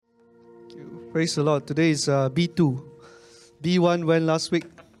Praise the Lord. Today is B2. B1 went last week.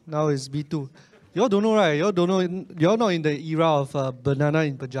 Now is B2. You all don't know, right? You all don't know. You all not in the era of banana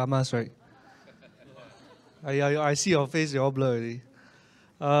in pajamas, right? I see your face. You all blur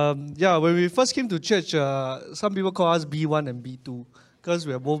already. When we first came to church, some people call us B1 and B2 because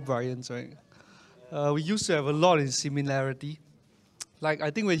we are both Bryans, right? We used to have a lot in similarity. Like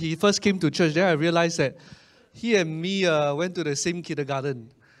I think when he first came to church, then I realized that he and me went to the same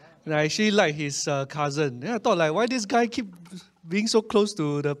kindergarten. And I actually like his cousin. And I thought, like, why this guy keep being so close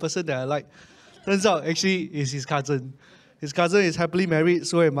to the person that I like? Turns out, actually, it's his cousin. His cousin is happily married,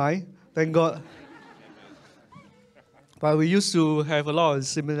 so am I. Thank God. But we used to have a lot of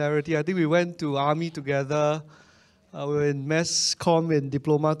similarity. I think we went to army together. We were in mass comm and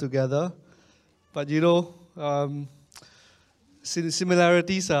diploma together. But you know,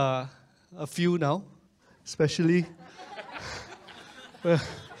 similarities are a few now, especially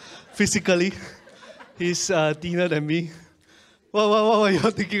physically. He's thinner than me. What were you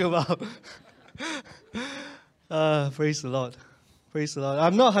thinking about? Praise the Lord. Praise the Lord.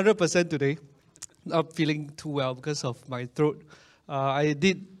 I'm not 100% today. Not feeling too well because of my throat. I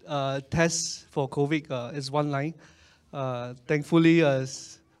did test for COVID. It's one line. Thankfully,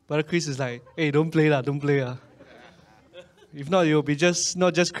 Brother Chris is like, hey, don't play. If not, it will be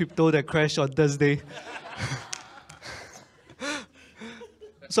not just crypto that crashed on Thursday.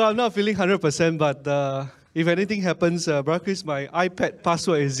 So I'm not feeling 100%, but if anything happens, Brother Chris, my iPad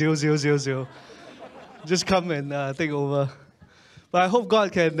password is 0000. Just come and take over. But I hope God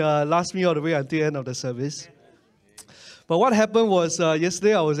can last me all the way until the end of the service. But what happened was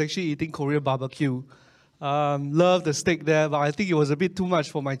yesterday I was actually eating Korean barbecue. Love the steak there, but I think it was a bit too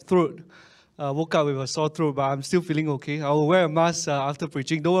much for my throat. Woke up with a sore throat, but I'm still feeling okay. I will wear a mask after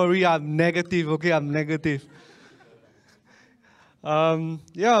preaching. Don't worry, I'm negative, okay? I'm negative. Today I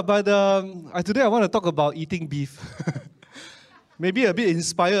want to talk about eating beef. Maybe a bit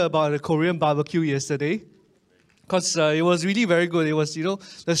inspired about the Korean barbecue yesterday. Because it was really very good. It was,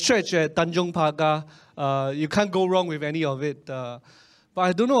 the stretch at Tanjong Pagar. You can't go wrong with any of it. But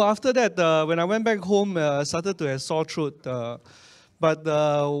I don't know, after that, when I went back home, I started to have sore throat.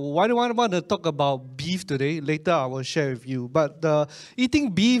 Why do I want to talk about beef today? Later I will share with you. But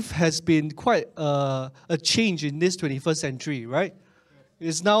eating beef has been quite a change in this 21st century, right?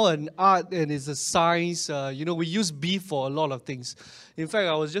 It's now an art and it's a science. We use beef for a lot of things. In fact,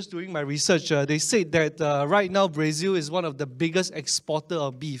 I was just doing my research. They said that right now Brazil is one of the biggest exporter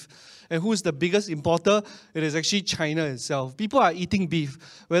of beef. And who is the biggest importer? It is actually China itself. People are eating beef.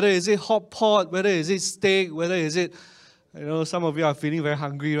 Whether is it hot pot, whether is it steak, whether is it, some of you are feeling very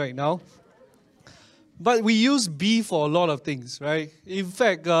hungry right now. But we use beef for a lot of things, right? In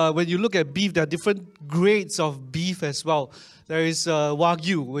fact, when you look at beef, there are different grades of beef as well. There is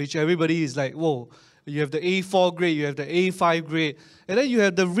Wagyu, which everybody is like, whoa. You have the A4 grade, you have the A5 grade. And then you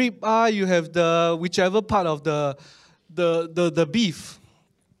have the rib eye, you have the whichever part of the beef.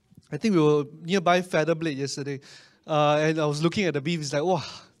 I think we were nearby Feather Blade yesterday. And I was looking at the beef, it's like, wow,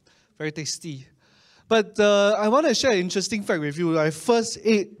 very tasty. But I want to share an interesting fact with you. I first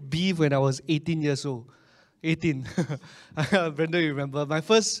ate beef when I was 18 years old. 18. Brenda, you remember. My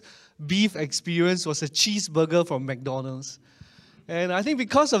first beef experience was a cheeseburger from McDonald's. And I think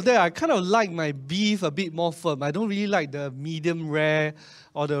because of that, I kind of like my beef a bit more firm. I don't really like the medium rare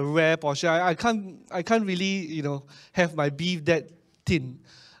or the rare portion. I can't really, have my beef that thin.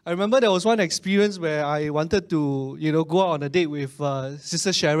 I remember there was one experience where I wanted to, go out on a date with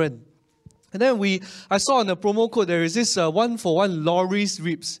Sister Sharon. And then I saw on the promo code there is this 1-for-1 Lawry's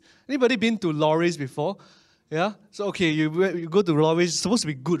ribs. Anybody been to Lawry's before? Yeah? So okay, you go to Lawry's, it's supposed to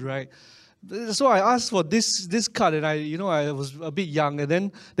be good, right? So I asked for this cut, and I was a bit young, and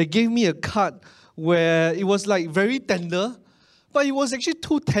then they gave me a cut where it was like very tender, but it was actually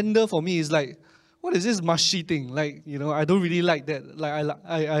too tender for me. It's like, what is this mushy thing? Like, I don't really like that. Like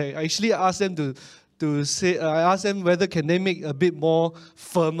I actually asked them to say, I asked them whether can they make a bit more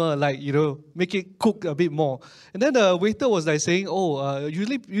firmer, like, make it cook a bit more. And then the waiter was like saying,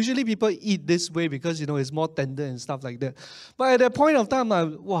 usually people eat this way because, it's more tender and stuff like that. But at that point of time,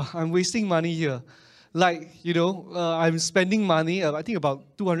 I'm wasting money here. Like, I'm spending money, I think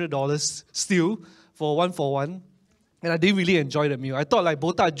about $200 still for 1-for-1. And I didn't really enjoy the meal. I thought like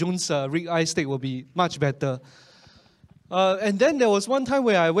Botak Jones rib eye steak would be much better. And then there was one time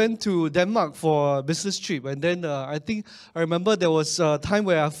where I went to Denmark for a business trip. And then I remember there was a time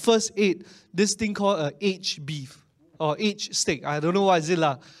where I first ate this thing called aged beef or aged steak. I don't know what is it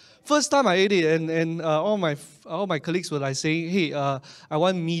lah. First time I ate it, and all my colleagues were like saying, "Hey, I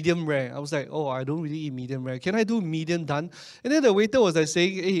want medium rare." I was like, "Oh, I don't really eat medium rare. Can I do medium done?" And then the waiter was like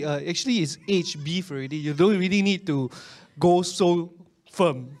saying, "Hey, actually it's aged beef already. You don't really need to go so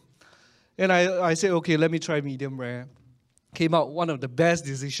firm." And I said, "Okay, let me try medium rare." Came out one of the best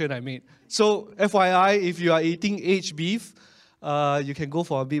decisions I made. So FYI, if you are eating aged beef, you can go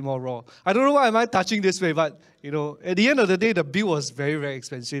for a bit more raw. I don't know why am I touching this way, but at the end of the day, the bill was very, very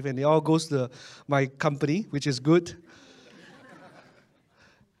expensive, and it all goes to my company, which is good.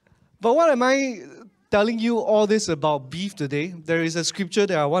 But what am I telling you all this about beef today? There is a scripture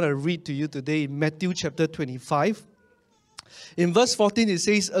that I want to read to you today in Matthew chapter 25. In verse 14, it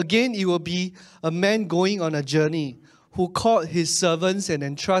says, "Again, it will be a man going on a journey who called his servants and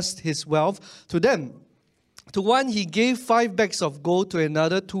entrust his wealth to them. To one he gave 5 bags of gold, to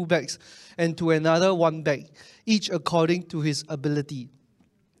another 2 bags, and to another 1 bag, each according to his ability.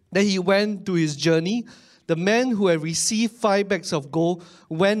 Then he went to his journey. The man who had received 5 bags of gold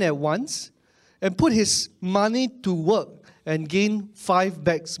went at once and put his money to work and gained 5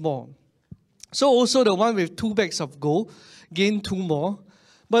 bags more. So also the one with 2 bags of gold gained 2 more.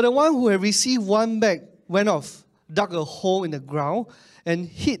 But the one who had received 1 bag went off, dug a hole in the ground, and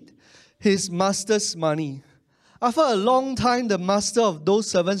hid his master's money. After a long time, the master of those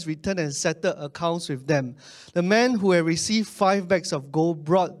servants returned and settled accounts with them. The man who had received 5 bags of gold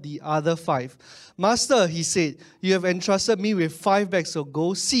brought the other 5. 'Master,' he said, 'you have entrusted me with 5 bags of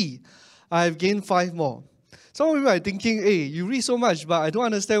gold. See, I have gained 5 more.' Some of you are thinking, 'Hey, you read so much, but I don't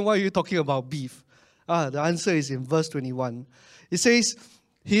understand why you're talking about beef.' The answer is in verse 21. It says,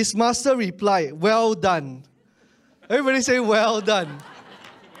 'His master replied, "Well done." Everybody say, "Well done."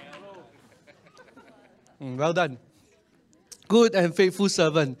 Well done. "Good and faithful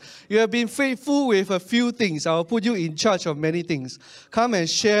servant. You have been faithful with a few things. I will put you in charge of many things. Come and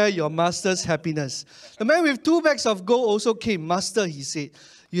share your master's happiness." The man with 2 bags of gold also came. "Master," he said,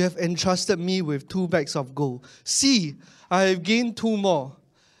 "you have entrusted me with 2 bags of gold. See, I have gained 2 more."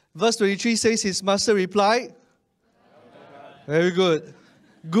 Verse 23 says, his master replied, "Very good.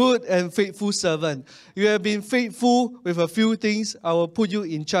 Good and faithful servant. You have been faithful with a few things. I will put you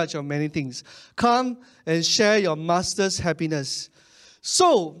in charge of many things. Come and share your master's happiness."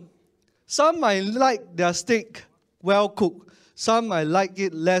 So, some might like their steak well cooked. Some might like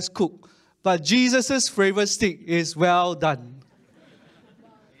it less cooked. But Jesus' favorite steak is well done.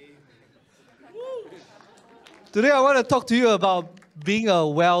 Today I want to talk to you about being a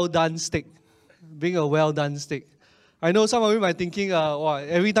well done steak. Being a well done steak. I know some of you might be thinking,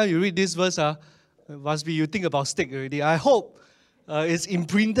 every time you read this verse, must be you think about steak already. I hope it's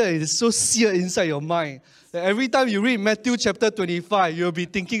imprinted, it's so seared inside your mind that every time you read Matthew chapter 25, you'll be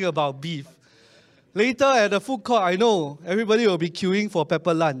thinking about beef. Later at the food court, I know everybody will be queuing for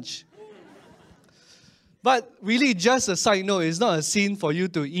pepper lunch. But really, just a side note, it's not a sin for you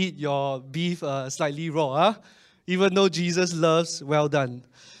to eat your beef slightly raw, even though Jesus loves well done.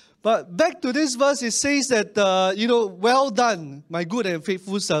 But back to this verse, it says that, "Well done, my good and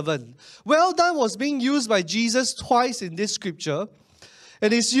faithful servant." Well done was being used by Jesus twice in this scripture.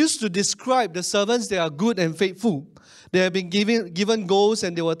 And it's used to describe the servants that are good and faithful. They have been given goals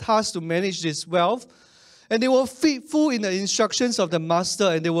and they were tasked to manage this wealth. And they were faithful in the instructions of the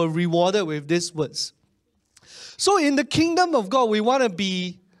master, and they were rewarded with these words. So in the kingdom of God, we want to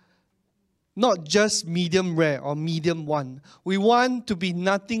be not just medium rare or medium one. We want to be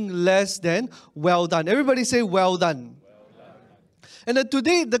nothing less than well done. Everybody say, "Well done." Well done. And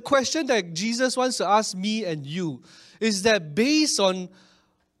today, the question that Jesus wants to ask me and you is that based on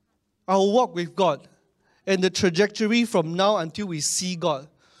our walk with God and the trajectory from now until we see God,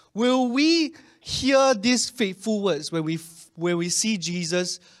 will we hear these faithful words when we see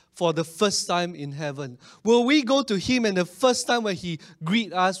Jesus for the first time in heaven? Will we go to Him and the first time when He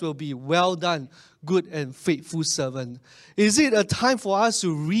greet us will be, "Well done, good and faithful servant"? Is it a time for us to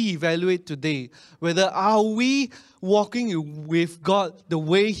reevaluate today whether are we walking with God the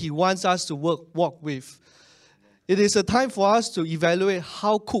way He wants us to walk with? It is a time for us to evaluate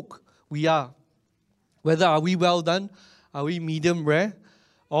how cooked we are. Whether are we well done, are we medium rare,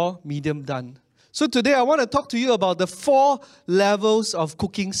 or medium done? So today I want to talk to you about the 4 levels of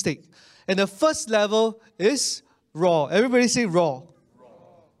cooking steak. And the first level is raw. Everybody say raw.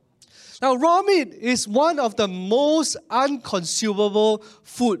 Now, raw meat is one of the most unconsumable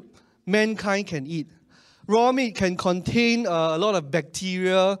food mankind can eat. Raw meat can contain a lot of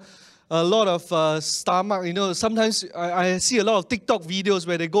bacteria, a lot of stomach. Sometimes I see a lot of TikTok videos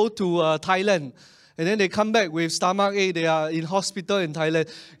where they go to Thailand and then they come back with stomach ache. They are in hospital in Thailand.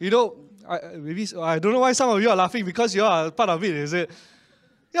 I don't know why some of you are laughing, because you are part of it, is it?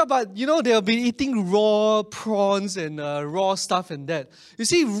 Yeah, but they'll be eating raw prawns and raw stuff and that. You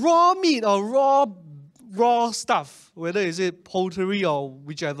see, raw meat or raw stuff, whether is it poultry or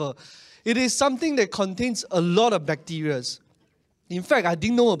whichever, it is something that contains a lot of bacteria. In fact, I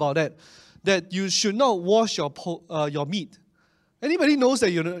didn't know about that you should not wash your meat. Anybody knows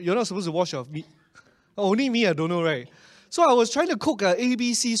that you're not supposed to wash your meat? Only me, I don't know, right? So I was trying to cook a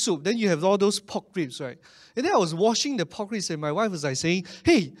ABC soup. Then you have all those pork ribs, right? And then I was washing the pork ribs, and my wife was like saying,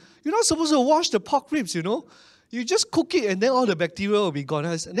 "Hey, you're not supposed to wash the pork ribs, You just cook it, and then all the bacteria will be gone."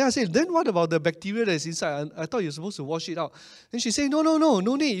 And then I said, "Then what about the bacteria that's inside? I thought you're supposed to wash it out." And she said, No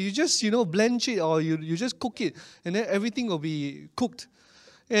need. You just, blanch it, or you just cook it, and then everything will be cooked.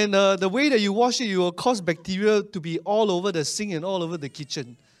 And the way that you wash it, you will cause bacteria to be all over the sink and all over the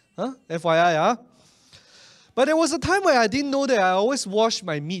kitchen. FYI, huh? But there was a time where I didn't know that. I always wash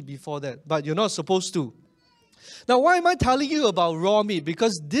my meat before that. But you're not supposed to. Now, why am I telling you about raw meat?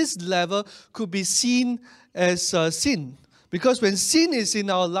 Because this level could be seen as sin. Because when sin is in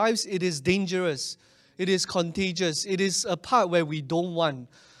our lives, it is dangerous. It is contagious. It is a part where we don't want.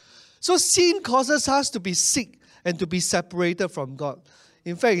 So sin causes us to be sick and to be separated from God.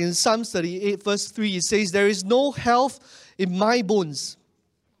 In fact, in Psalm 38 verse 3, it says, "There is no health in my bones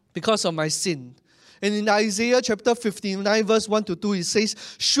because of my sin." And in Isaiah chapter 59 verse 1 to 2, it says,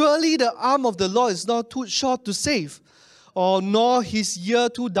 "Surely the arm of the Lord is not too short to save, or nor his ear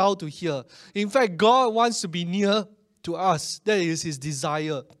too dull to hear." In fact, God wants to be near to us. That is his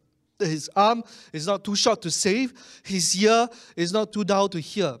desire. His arm is not too short to save. His ear is not too dull to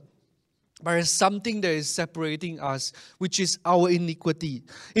hear. But there's something that is separating us, which is our iniquity.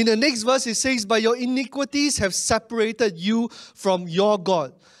 In the next verse, it says, "But your iniquities have separated you from your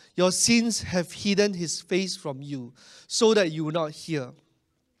God. Your sins have hidden his face from you, so that you will not hear."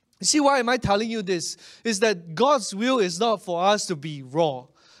 You see, why am I telling you this? Is that God's will is not for us to be raw.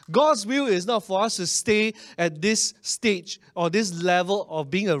 God's will is not for us to stay at this stage or this level of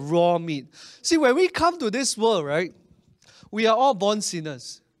being a raw meat. See, when we come to this world, right, we are all born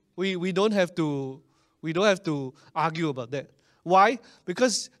sinners. We don't have to argue about that. Why?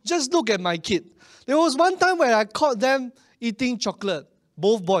 Because just look at my kid. There was one time where I caught them eating chocolate.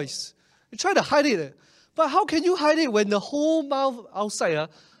 Both boys. You try to hide it. But how can you hide it when the whole mouth outside,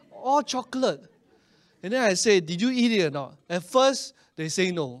 all chocolate? And then I say, "Did you eat it or not?" At first, they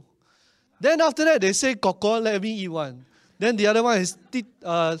say no. Then after that, they say, "Koko, let me eat one." Then the other one is,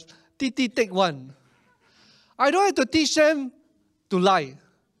 "Titi, take one." I don't have to teach them to lie.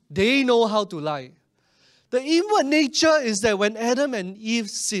 They know how to lie. The inward nature is that when Adam and Eve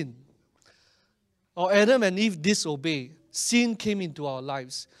sinned, or Adam and Eve disobeyed, sin came into our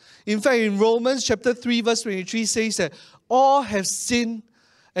lives. In fact, in Romans chapter 3 verse 23 says that all have sinned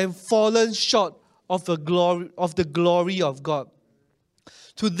and fallen short of the glory of God.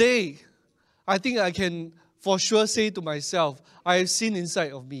 Today, I think I can for sure say to myself, I have sin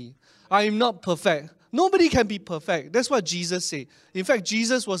inside of me. I am not perfect. Nobody can be perfect. That's what Jesus said. In fact,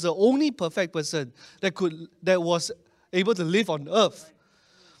 Jesus was the only perfect person that was able to live on earth.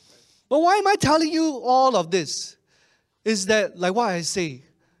 But why am I telling you all of this? Is that, like what I say,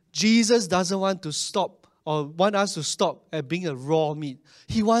 Jesus doesn't want to stop or want us to stop at being a raw meat.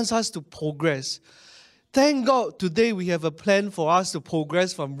 He wants us to progress. Thank God today we have a plan for us to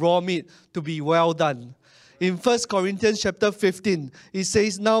progress from raw meat to be well done. In 1 Corinthians chapter 15, it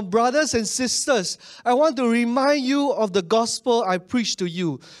says, "Now brothers and sisters, I want to remind you of the gospel I preached to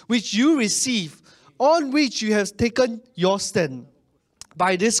you, which you received, on which you have taken your stand.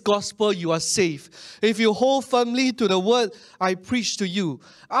 By this gospel you are saved, if you hold firmly to the word I preached to you.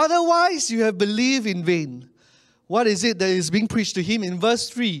 Otherwise you have believed in vain." What is it that is being preached to him? In verse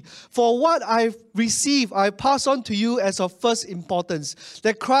 3, "For what I received, I pass on to you as of first importance,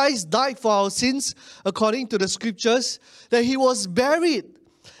 that Christ died for our sins according to the scriptures, that he was buried,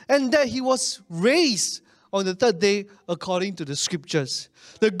 and that he was raised on the third day according to the scriptures."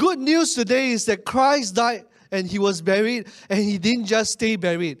 The good news today is that Christ died and he was buried, and he didn't just stay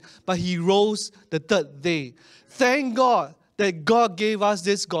buried, but he rose the third day. Thank God that God gave us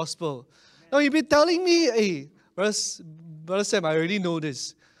this gospel. Now you'll be telling me, "Hey, Brother Sam, I already know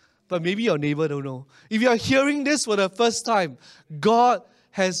this." But maybe your neighbor don't know. If you are hearing this for the first time, God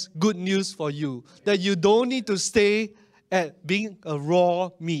has good news for you. That you don't need to stay at being a raw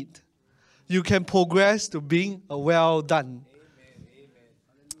meat. You can progress to being a well done. Amen.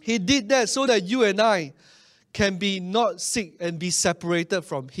 He did that so that you and I can be not sick and be separated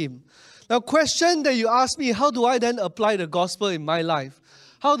from him. Now, question that you ask me, how do I then apply the gospel in my life?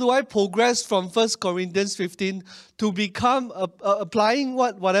 How do I progress from 1 Corinthians 15 to become applying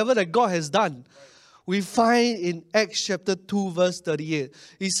whatever that God has done? we find in Acts chapter 2 verse 38.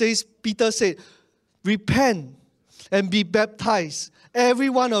 It says, Peter said, repent and be baptized, every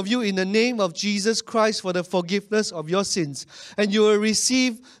one of you, in the name of Jesus Christ for the forgiveness of your sins, and you will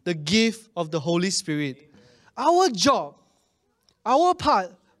receive the gift of the Holy Spirit. Our job, our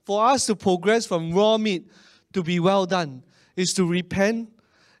part for us to progress from raw meat to be well done is to repent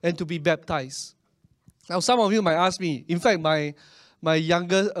and to be baptized. Now, some of you might ask me, in fact, my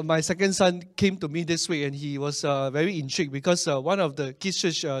second son came to me this week and he was very intrigued because one of the kids'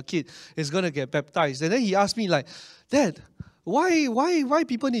 church kid is going to get baptized. And then he asked me like, Dad, why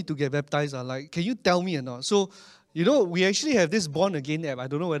people need to get baptized? Like, can you tell me or not? So, you know, we actually have this Born Again app. I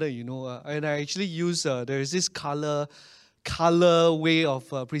don't know whether you know. And I actually use, there is this color way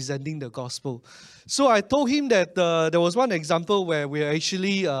of presenting the gospel. So I told him that there was one example where we are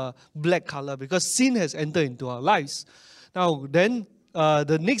actually black color because sin has entered into our lives. Now then,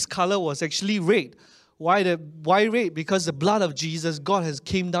 the next color was actually red. Why red? Because the blood of Jesus, God has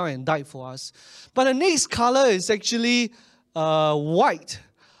came down and died for us. But the next color is actually white.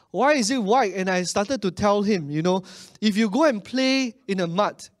 Why is it white? And I started to tell him, you know, if you go and play in a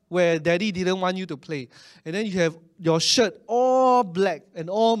mud where daddy didn't want you to play, and then you have your shirt all black and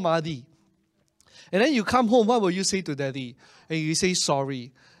all muddy, and then you come home, what will you say to daddy? And you say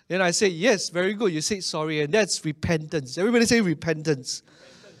sorry. Then I say, yes, very good, you say sorry, and that's repentance. Everybody say repentance.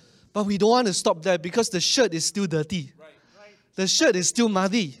 But we don't want to stop there because the shirt is still dirty. The shirt is still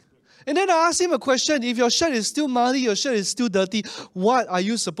muddy. And then I asked him a question, if your shirt is still muddy, your shirt is still dirty, what are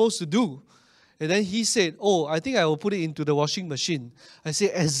you supposed to do? And then he said, oh, I think I will put it into the washing machine. I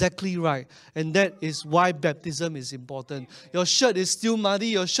said, exactly right. And that is why baptism is important. Your shirt is still muddy,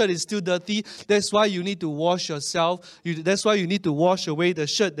 your shirt is still dirty. That's why you need to wash yourself. That's why you need to wash away the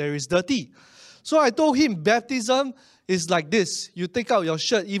shirt that is dirty. So I told him, baptism is like this. You take out your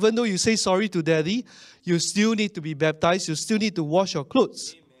shirt, even though you say sorry to daddy, you still need to be baptized. You still need to wash your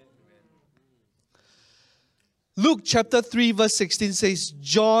clothes. Luke chapter 3 verse 16 says,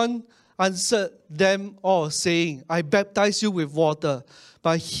 John answered them all, saying, I baptize you with water,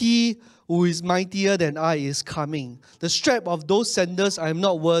 but he who is mightier than I is coming. The strap of those sandals I am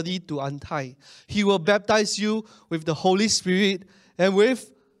not worthy to untie. He will baptize you with the Holy Spirit and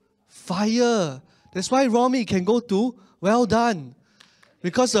with fire. That's why raw meat can go to well done.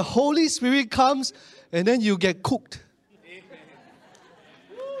 Because the Holy Spirit comes and then you get cooked.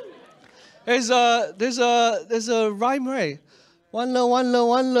 There's a rhyme, right? One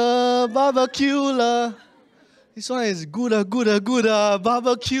love, barbecue la. This one is good,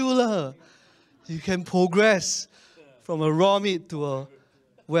 barbecue la. You can progress from a raw meat to a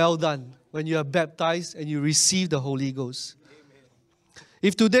well done when you are baptized and you receive the Holy Ghost.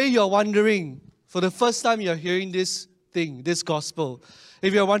 If today you are wondering, for the first time you are hearing this thing, this gospel,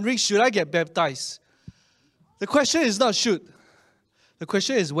 if you are wondering, should I get baptized? The question is not should. The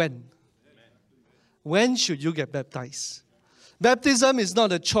question is when. When should you get baptized? Baptism is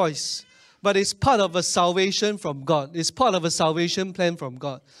not a choice, but it's part of a salvation from God. It's part of a salvation plan from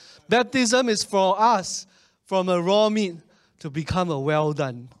God. Baptism is for us, from a raw meat to become a well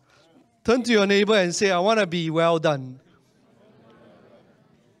done. Turn to your neighbor and say, I want to be well done.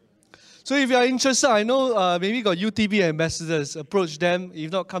 So if you are interested, I know maybe got UTB ambassadors. Approach them.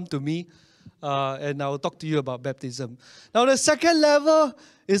 If not, come to me and I will talk to you about baptism. Now the second level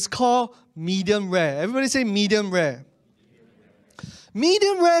is called medium rare. Everybody say medium rare.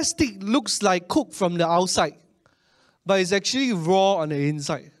 Medium rare steak looks like cooked from the outside, but it's actually raw on the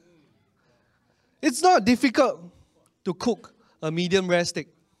inside. It's not difficult to cook a medium rare steak.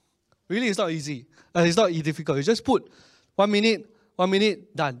 Really, it's not easy. It's not difficult. You just put 1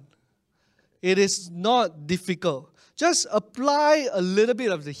 minute, done. It is not difficult. Just apply a little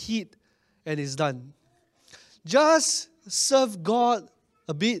bit of the heat and it's done. Just serve God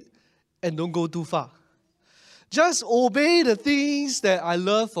a bit and don't go too far. Just obey the things that I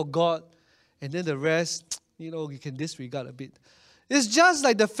love for God, and then the rest, you can disregard a bit. It's just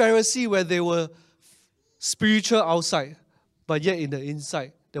like the Pharisee where they were spiritual outside, but yet in the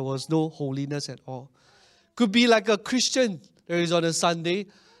inside, there was no holiness at all. Could be like a Christian that is on a Sunday,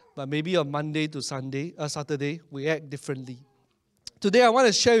 but maybe on Monday to Saturday, we act differently. Today, I want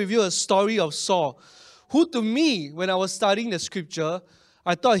to share with you a story of Saul, who to me, when I was studying the scripture,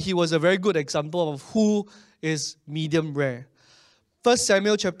 I thought he was a very good example of who is medium rare. 1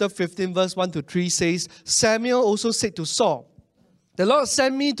 Samuel chapter 15 verse 1 to 3 says, Samuel also said to Saul, the Lord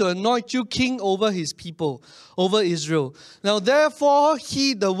sent me to anoint you king over his people, over Israel. Now therefore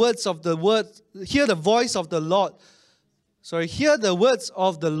hear the words of the Lord. Hear the words of the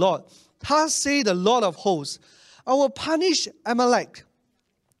Lord. Thus say the Lord of hosts, I will punish Amalek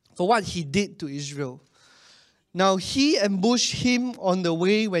for what he did to Israel. Now he ambushed him on the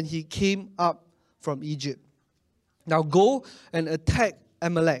way when he came up from Egypt. Now go and attack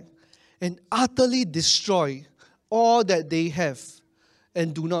Amalek and utterly destroy all that they have,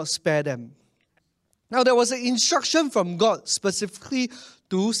 and do not spare them. Now there was an instruction from God specifically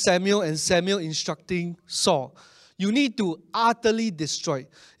to Samuel, and Samuel instructing Saul. You need to utterly destroy.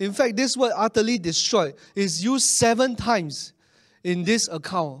 In fact, this word utterly destroy is used 7 times in this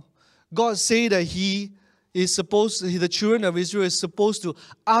account. God said that the children of Israel is supposed to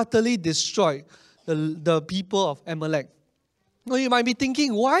utterly destroy the people of Amalek. Now you might be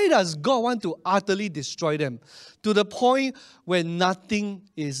thinking, why does God want to utterly destroy them to the point where nothing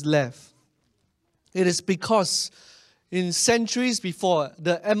is left? It is because in centuries before,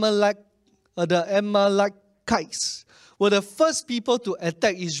 the Amalekites were the first people to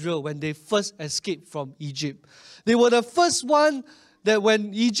attack Israel when they first escaped from Egypt. They were the first one that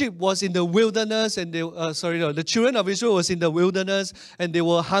when Egypt was in the wilderness, and the children of Israel was in the wilderness, and they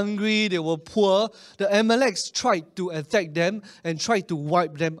were hungry, they were poor, the Amaleks tried to attack them and tried to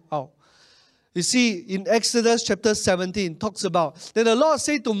wipe them out. You see, in Exodus chapter 17, it talks about that the Lord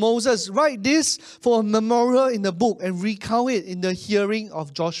said to Moses, write this for a memorial in the book and recount it in the hearing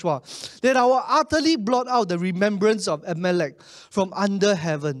of Joshua, that I will utterly blot out the remembrance of Amalek from under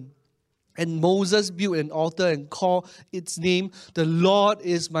heaven. And Moses built an altar and called its name, the Lord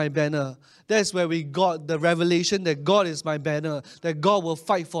is my banner. That's where we got the revelation that God is my banner, that God will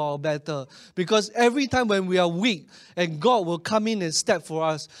fight for our battle. Because every time when we are weak, and God will come in and step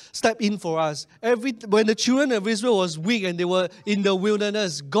in for us. When the children of Israel was weak and they were in the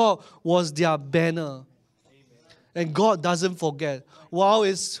wilderness, God was their banner. And God doesn't forget. Wow,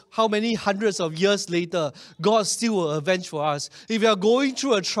 it's how many hundreds of years later, God still will avenge for us. If you are going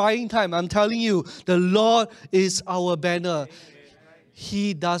through a trying time, I'm telling you, the Lord is our banner.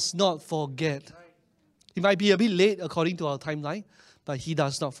 He does not forget. It might be a bit late according to our timeline, but He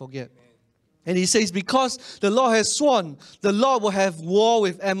does not forget. And He says, because the Lord has sworn, the Lord will have war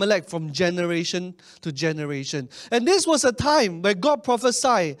with Amalek from generation to generation. And this was a time where God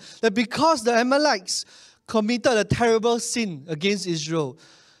prophesied that because the Amalekites committed a terrible sin against Israel,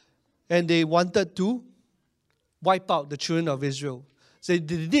 and they wanted to wipe out the children of Israel. So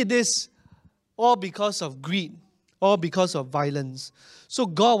they did this all because of greed, all because of violence. So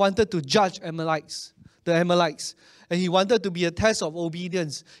God wanted to judge the Amalekites, and He wanted to be a test of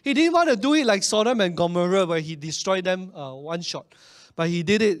obedience. He didn't want to do it like Sodom and Gomorrah, where He destroyed them one shot. But He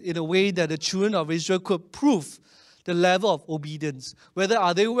did it in a way that the children of Israel could prove the level of obedience. Whether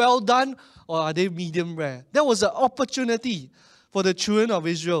are they well done or are they medium rare. That was an opportunity for the children of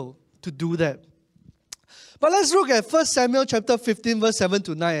Israel to do that. But let's look at 1 Samuel chapter 15 verse 7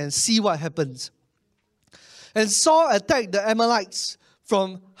 to 9 and see what happens. And Saul attacked the Amalekites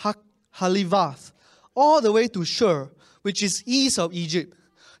from Halivath all the way to Shur, which is east of Egypt.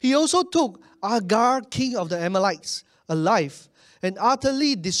 He also took Agar, king of the Amalekites, alive, and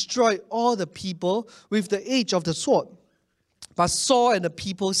utterly destroyed all the people with the edge of the sword. But Saul and the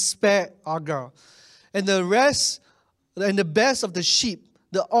people spared Agar, and the rest, and the best of the sheep,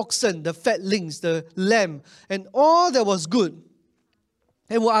 the oxen, the fatlings, the lamb, and all that was good,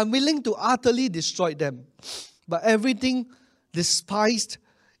 and were unwilling to utterly destroy them. But everything despised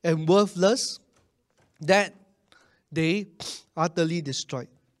and worthless, that they utterly destroyed.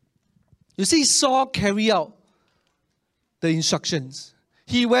 You see, Saul carried out the instructions.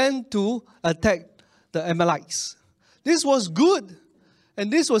 He went to attack the Amalekites. This was good,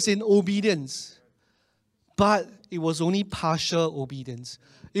 and this was in obedience. But it was only partial obedience.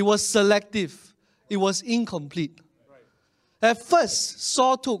 It was selective. It was incomplete. At first,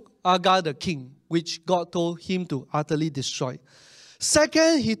 Saul took Agar the king, which God told him to utterly destroy.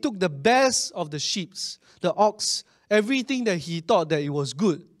 Second, he took the best of the sheep, the ox, everything that he thought that it was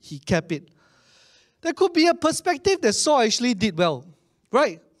good, he kept it. There could be a perspective that Saul actually did well,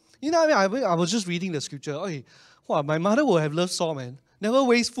 right? You know what I mean? I was just reading the scripture. Okay, wow, my mother would have loved Saul, man. Never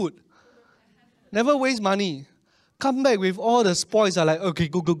waste food. Never waste money. Come back with all the spoils. Are like, okay,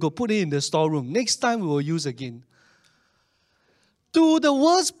 go. Put it in the storeroom. Next time we will use again. To the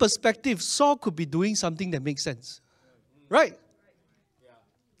world's perspective, Saul could be doing something that makes sense. Right?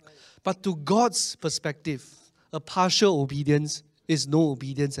 But to God's perspective, a partial obedience is no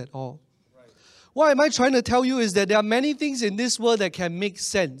obedience at all. What am I trying to tell you is that there are many things in this world that can make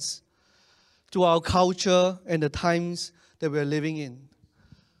sense to our culture and the times that we're living in.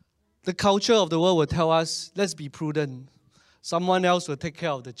 The culture of the world will tell us, let's be prudent. Someone else will take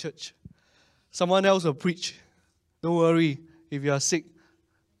care of the church. Someone else will preach. Don't worry, if you are sick,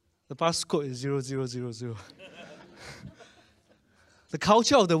 the passcode is 0000. The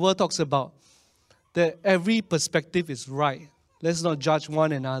culture of the world talks about that every perspective is right. Let's not judge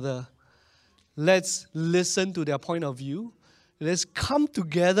one another. Let's listen to their point of view. Let's come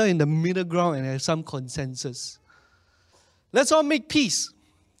together in the middle ground and have some consensus. Let's all make peace.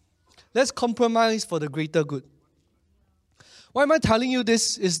 Let's compromise for the greater good. Why am I telling you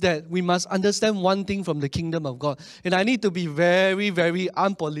this? Is that we must understand one thing from the kingdom of God. And I need to be very, very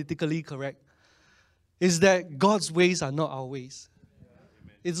unpolitically correct. Is that God's ways are not our ways.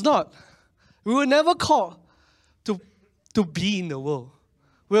 It's not. We were never called to be in the world.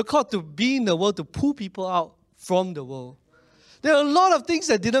 We were called to be in the world to pull people out from the world. There are a lot of things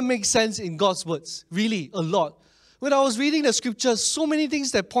that didn't make sense in God's words. Really, a lot. When I was reading the scriptures, so many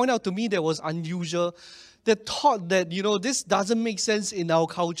things that point out to me that was unusual, that thought that, this doesn't make sense in our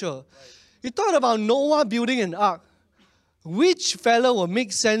culture. You thought about Noah building an ark. Which fellow will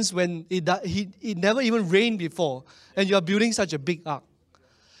make sense when it never even rained before and you are building such a big ark?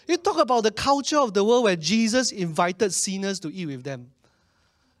 You talk about the culture of the world where Jesus invited sinners to eat with them,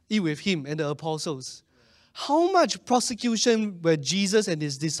 eat with him and the apostles. How much persecution where Jesus and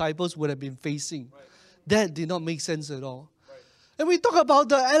his disciples would have been facing? That did not make sense at all. And we talk about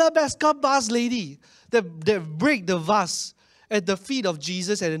the alabaster vase lady that break the vase at the feet of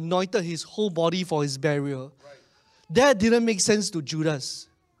Jesus and anointed his whole body for his burial. That didn't make sense to Judas.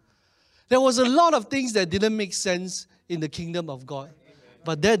 There was a lot of things that didn't make sense in the kingdom of God.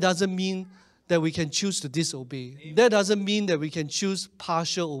 But that doesn't mean that we can choose to disobey. That doesn't mean that we can choose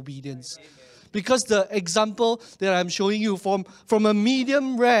partial obedience. Because the example that I'm showing you from a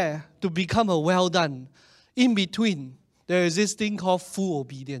medium rare to become a well done, in between, there is this thing called full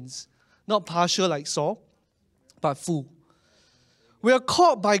obedience. Not partial like Saul, but full. We are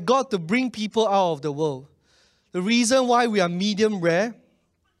called by God to bring people out of the world. The reason why we are medium rare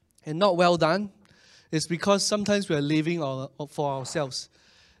and not well done is because sometimes we are living for ourselves.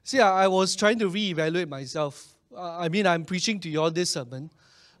 See, I was trying to reevaluate myself. I'm preaching to you all this sermon,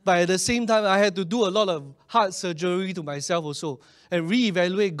 but at the same time, I had to do a lot of heart surgery to myself also and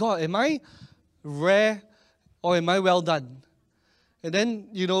reevaluate, God, am I rare or am I well done? And then,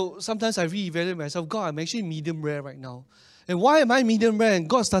 sometimes I reevaluate myself, God, I'm actually medium rare right now. And why am I medium rare? And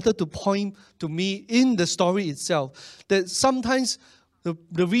God started to point to me in the story itself that sometimes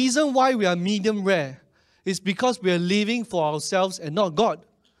the reason why we are medium rare is because we are living for ourselves and not God.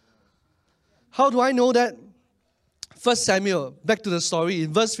 How do I know that? 1 Samuel, back to the story,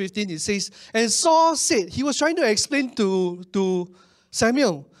 in verse 15 it says, and Saul said, he was trying to explain to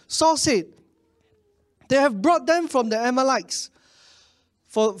Samuel, Saul said, they have brought them from the Amalekites,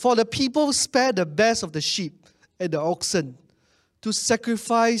 for the people spare the best of the sheep and the oxen to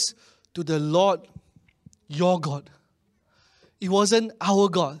sacrifice to the Lord your God. It wasn't our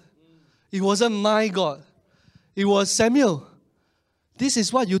God. It wasn't my God. It was Samuel. This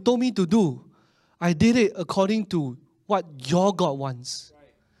is what you told me to do. I did it according to what your God wants.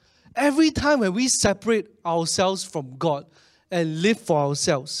 Every time when we separate ourselves from God and live for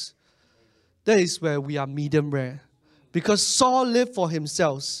ourselves, that is where we are medium rare. Because Saul lived for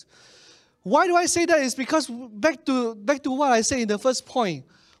himself. Why do I say that? It's because back to what I said in the first point,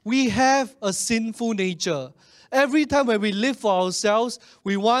 we have a sinful nature. Every time when we live for ourselves,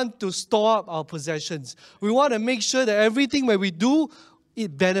 we want to store up our possessions. We want to make sure that everything when we do,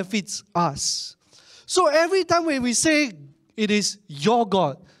 it benefits us. So every time when we say it is your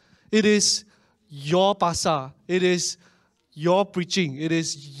God, it is your pastor, it is your preaching, it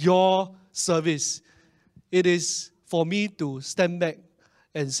is your service, it is for me to stand back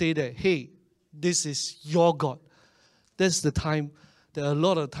and say that, hey, this is your God. That's the time that a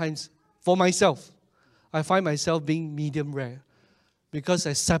lot of times, for myself, I find myself being medium rare because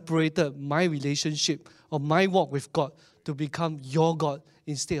I separated my relationship or my walk with God to become your God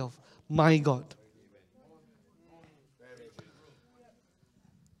instead of my God.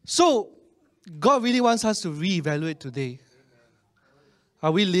 So, God really wants us to reevaluate today.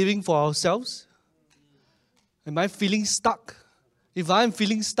 Are we living for ourselves? Am I feeling stuck? If I'm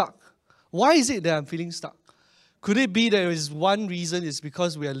feeling stuck, why is it that I'm feeling stuck? Could it be there is one reason is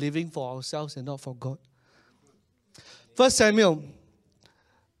because we are living for ourselves and not for God? 1 Samuel,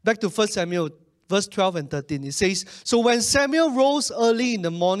 back to 1 Samuel, verse 12 and 13, it says, so when Samuel rose early in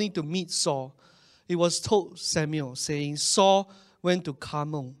the morning to meet Saul, it was told Samuel, saying, Saul went to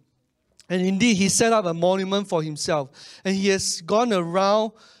Carmel. And indeed, he set up a monument for himself. And he has gone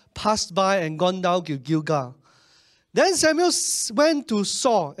around, passed by, and gone down to Gilgal. Then Samuel went to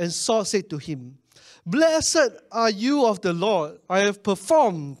Saul, and Saul said to him, blessed are you of the Lord. I have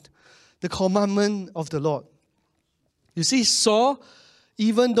performed the commandment of the Lord. You see, Saul,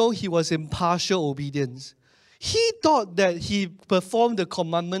 even though he was in partial obedience, He thought that he performed the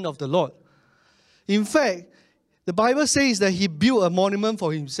commandment of the Lord. In fact, the Bible says that he built a monument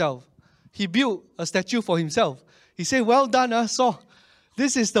for himself. He built a statue for himself. He said, well done, Saul.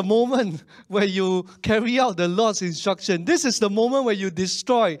 This is the moment where you carry out the Lord's instruction. This is the moment where you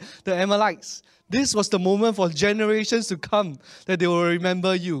destroy the Amalekites. This was the moment for generations to come that they will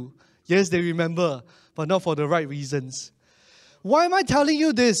remember you. Yes, they remember, but not for the right reasons. Why am I telling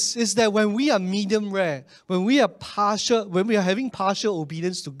you this? Is that when we are medium rare, when we are having partial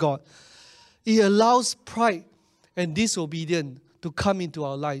obedience to God, it allows pride and disobedience to come into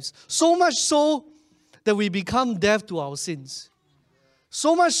our lives. So much so that we become deaf to our sins.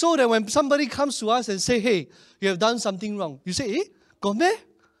 So much so that when somebody comes to us and say, hey, you have done something wrong. You say, got me?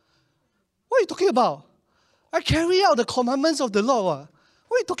 What are you talking about? I carry out the commandments of the Lord.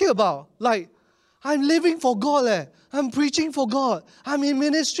 What are you talking about? Like, I'm living for God. I'm preaching for God. I'm in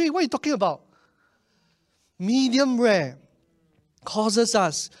ministry. What are you talking about? Medium rare causes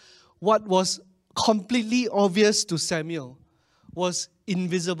us what was completely obvious to Samuel was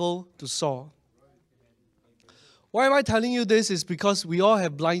invisible to Saul. Why am I telling you this? Is because we all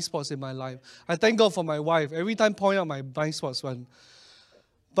have blind spots in my life. I thank God for my wife. Every time point out my blind spots one.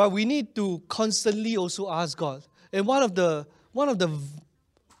 But we need to constantly also ask God. And one of the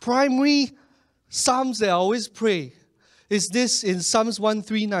primary Psalms that I always pray is this in Psalms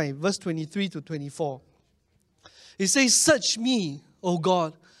 139, verse 23 to 24. It says, search me, O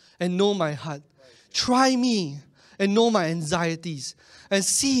God, and know my heart. Try me and know my anxieties, and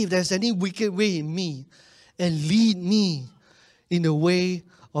see if there's any wicked way in me, and lead me in the way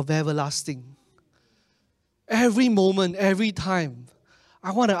of everlasting. Every moment, every time,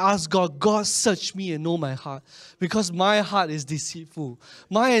 I want to ask God, God, search me and know my heart, because my heart is deceitful.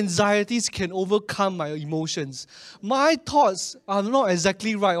 My anxieties can overcome my emotions. My thoughts are not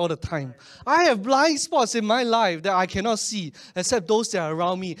exactly right all the time. I have blind spots in my life that I cannot see except those that are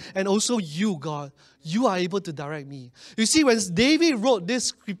around me. And also you, God, you are able to direct me. You see, when David wrote this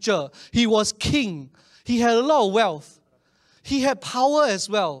scripture, he was king. He had a lot of wealth. He had power as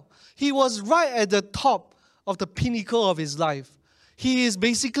well. He was right at the top of the pinnacle of his life. He is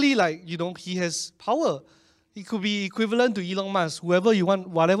basically like, he has power. He could be equivalent to Elon Musk. Whoever you want,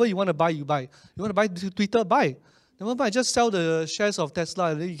 whatever you want to buy, you buy. You want to buy Twitter, buy. Never buy, just sell the shares of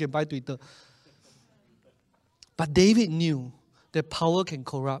Tesla and then you can buy Twitter. But David knew that power can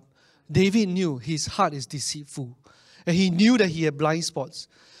corrupt. David knew his heart is deceitful. And he knew that he had blind spots.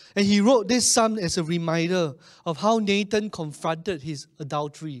 And he wrote this psalm as a reminder of how Nathan confronted his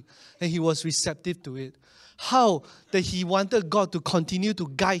adultery. And he was receptive to it. How that he wanted God to continue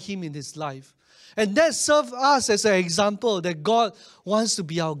to guide him in his life. And that served us as an example that God wants to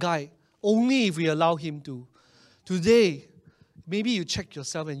be our guide, only if we allow him to. Today, maybe you check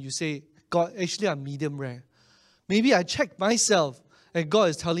yourself and you say, God, actually I'm medium rare. Maybe I check myself and God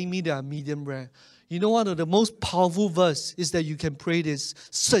is telling me that I'm medium rare. You know, one of the most powerful verse is that you can pray this.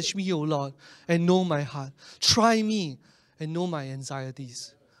 Search me, O Lord, and know my heart. Try me and know my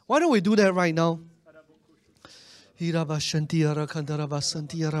anxieties. Why don't we do that right now?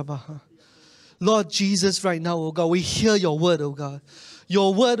 Lord Jesus, right now, oh God, we hear your word, oh God.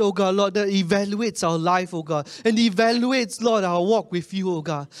 Your word, oh God, Lord, that evaluates our life, oh God, and evaluates, Lord, our walk with you, oh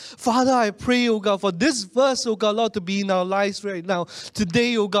God. Father, I pray, oh God, for this verse, oh God, Lord, to be in our lives right now.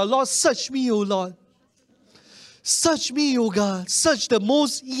 Today, oh God, Lord, search me, oh Lord. Search me, oh God. Search the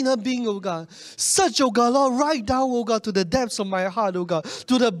most inner being, oh God. Search, oh God, Lord, right down, oh God, to the depths of my heart, oh God.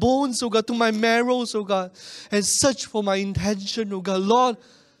 To the bones, oh God, to my marrows, oh God. And search for my intention, oh God. Lord,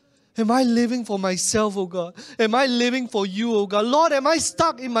 am I living for myself, oh God? Am I living for you, oh God? Lord, am I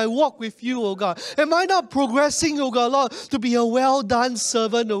stuck in my walk with you, oh God? Am I not progressing, oh God, Lord, to be a well-done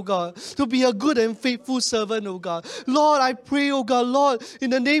servant, oh God? To be a good and faithful servant, oh God? Lord, I pray, oh God, Lord,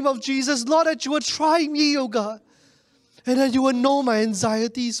 in the name of Jesus, Lord, that you will try me, oh God. And that you will know my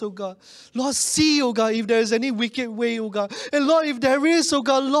anxieties, oh God. Lord, see, oh God, if there is any wicked way, oh God. And Lord, if there is, oh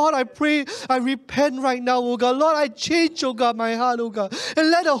God, Lord, I pray, I repent right now, oh God. Lord, I change, oh God, my heart, oh God.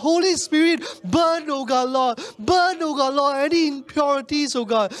 And let the Holy Spirit burn, oh God, Lord. Burn, oh God, Lord, any impurities, oh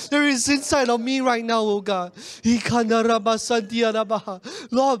God, there is inside of me right now, oh God.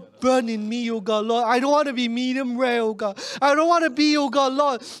 Lord, burn in me, oh God, Lord. I don't want to be medium rare, oh God. I don't want to be, oh God,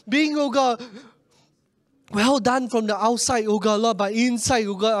 Lord, being, oh God, well done from the outside, oh God, Lord, but inside,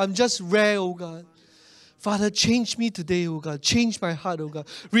 oh God, I'm just rare, oh God. Father, change me today, oh God. Change my heart, oh God.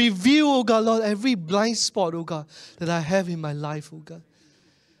 Reveal, oh God, Lord, every blind spot, oh God, that I have in my life, oh God.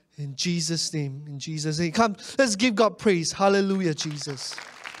 In Jesus' name, in Jesus' name. Come, let's give God praise. Hallelujah, Jesus.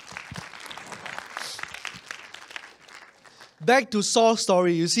 Back to Saul's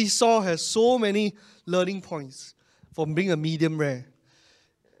story. You see, Saul has so many learning points from being a medium rare.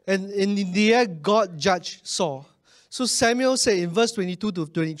 And in the end, God judged Saul. So Samuel said in verse 22 to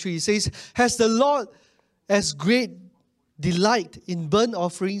 23, he says, has the Lord as great delight in burnt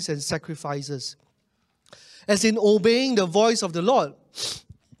offerings and sacrifices, as in obeying the voice of the Lord?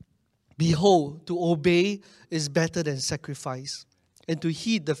 Behold, to obey is better than sacrifice, and to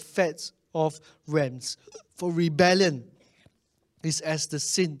heed the fats of rams. For rebellion is as the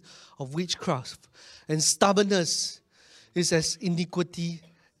sin of witchcraft, and stubbornness is as iniquity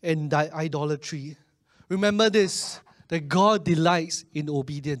and idolatry. Remember this, that God delights in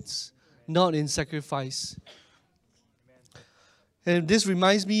obedience, not in sacrifice. And this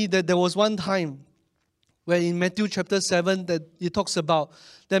reminds me that there was one time where in Matthew chapter 7 that it talks about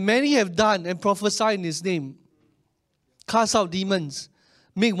that many have done and prophesied in His name, cast out demons,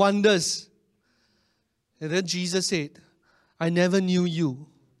 make wonders. And then Jesus said, I never knew you.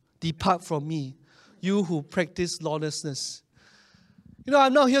 Depart from me, you who practice lawlessness. You know,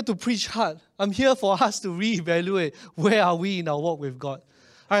 I'm not here to preach hard. I'm here for us to reevaluate where are we in our walk with God.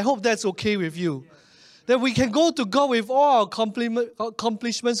 I hope that's okay with you. That we can go to God with all our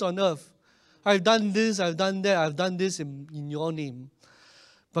accomplishments on earth. I've done this, I've done that, I've done this in your name.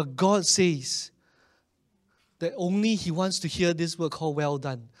 But God says that only He wants to hear this word called well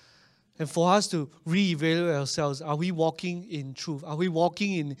done. And for us to reevaluate ourselves, are we walking in truth? Are we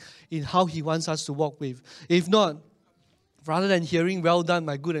walking in how He wants us to walk with? If not, rather than hearing, well done,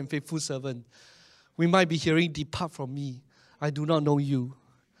 my good and faithful servant, we might be hearing, depart from me, I do not know you.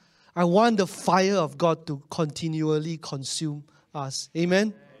 I want the fire of God to continually consume us.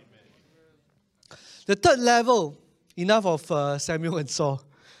 Amen? The third level, enough of Samuel and Saul,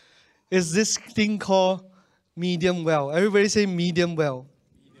 is this thing called medium well. Everybody say medium well.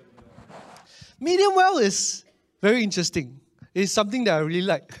 Medium well is very interesting. It's something that I really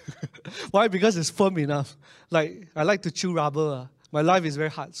like. Why? Because it's firm enough. Like, I like to chew rubber. My life is very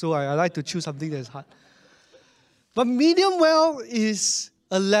hard, so I like to chew something that's hard. But medium well is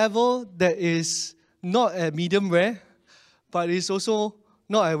a level that is not a medium rare, but it's also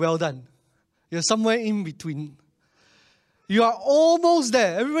not a well done. You're somewhere in between. You are almost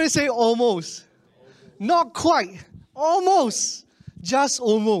there. Everybody say almost. Not quite. Almost. Just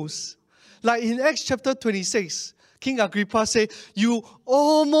almost. Like in Acts chapter 26, King Agrippa said, you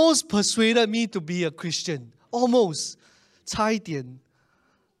almost persuaded me to be a Christian. Almost. 差一点.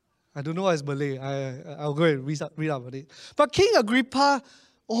 I don't know what is Malay. I'll go and read up on it. But King Agrippa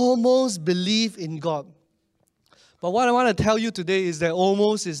almost believed in God. But what I want to tell you today is that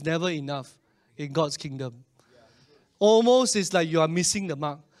almost is never enough in God's kingdom. Almost is like you are missing the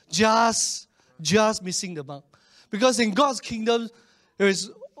mark. Just missing the mark. Because in God's kingdom, there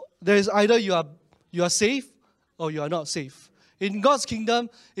is either you are safe or you are not safe. In God's kingdom,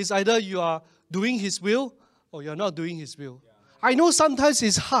 it's either you are doing His will or you are not doing His will. I know sometimes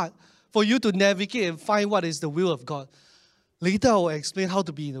it's hard for you to navigate and find what is the will of God. Later I will explain how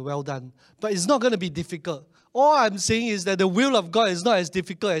to be in the well done. But it's not going to be difficult. All I'm saying is that the will of God is not as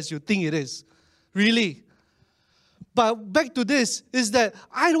difficult as you think it is. Really. But back to this, is that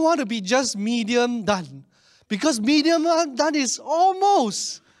I don't want to be just medium done. Because medium done is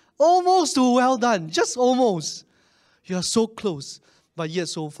almost to well done. Just almost. You are so close, but yet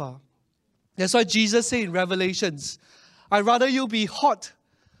so far. That's why Jesus said in Revelations, I'd rather you be hot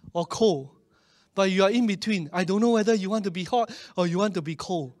or cold. But you are in between. I don't know whether you want to be hot or you want to be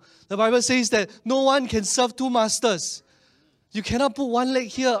cold. The Bible says that no one can serve two masters. You cannot put one leg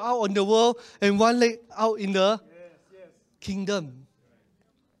here out on the world and one leg out in the kingdom.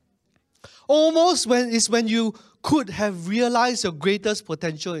 Almost is when you could have realized your greatest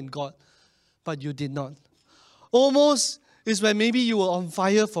potential in God, but you did not. Almost is when maybe you were on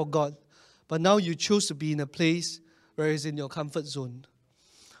fire for God, but now you chose to be in a place where it's in your comfort zone.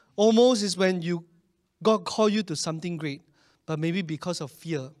 Almost is when God called you to something great, but maybe because of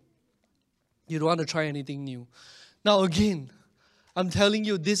fear, you don't want to try anything new. Now again, I'm telling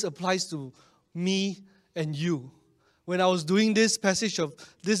you, this applies to me and you. When I was doing this passage of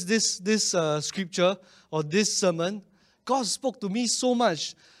this scripture or this sermon, God spoke to me so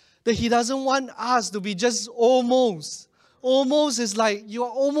much that He doesn't want us to be just almost. Almost is like you are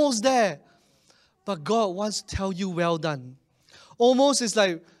almost there. But God wants to tell you, well done. Almost is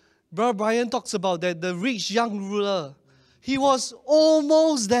like Brother Brian talks about that the rich young ruler. He was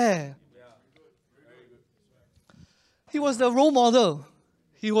almost there. He was the role model.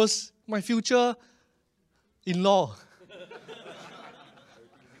 He was my future in-law.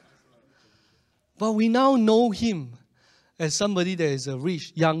 But we now know him as somebody that is a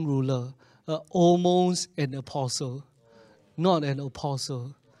rich young ruler, almost an apostle. not an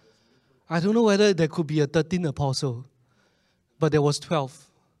apostle. I don't know whether there could be a 13th apostle, but there was 12.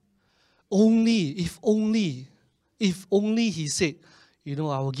 If only he said, I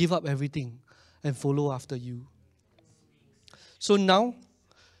will give up everything and follow after you. So now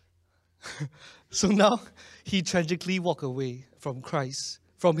he tragically walked away from Christ,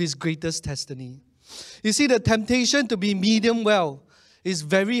 from his greatest destiny. You see, the temptation to be medium well is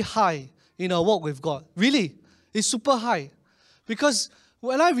very high in our walk with God. Really, it's super high. Because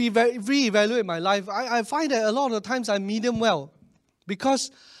when I reevaluate my life, I find that a lot of the times I'm medium well.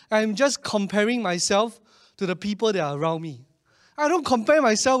 Because I'm just comparing myself to the people that are around me. I don't compare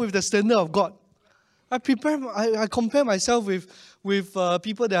myself with the standard of God. I compare myself with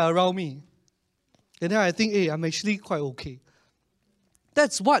people that are around me. And then I think, hey, I'm actually quite okay.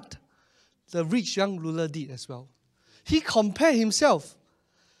 That's what the rich young ruler did as well. He compared himself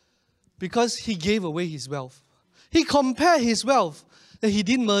because he gave away his wealth. He compared his wealth that he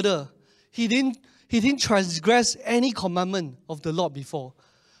didn't murder. He didn't transgress any commandment of the Lord before.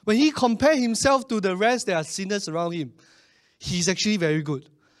 When he compared himself to the rest that are sinners around him, he's actually very good.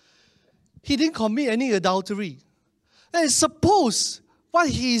 He didn't commit any adultery. And suppose what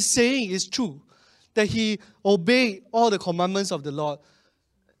he is saying is true, that he obeyed all the commandments of the Lord,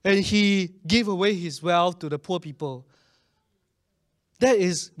 and he gave away his wealth to the poor people. That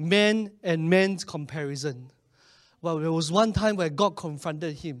is man and man's comparison. Well, there was one time where God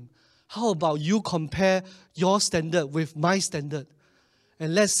confronted him. How about you compare your standard with my standard?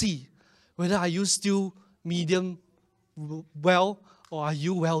 And let's see whether are you still medium well or are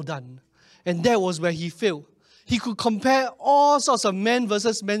you well done? And that was where he failed. He could compare all sorts of man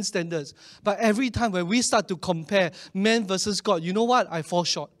versus man standards. But every time when we start to compare man versus God, you know what? I fall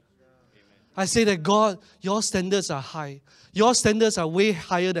short. I say that, God, your standards are high. Your standards are way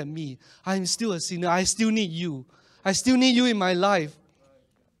higher than me. I'm still a sinner. I still need you. I still need you in my life.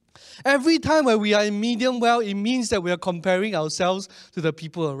 Every time when we are in medium well, it means that we are comparing ourselves to the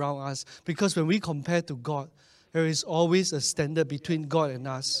people around us. Because when we compare to God, there is always a standard between God and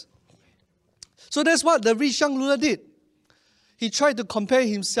us. So that's what the rich young ruler did. He tried to compare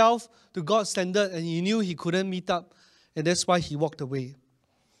himself to God's standard and he knew he couldn't meet up. And that's why he walked away.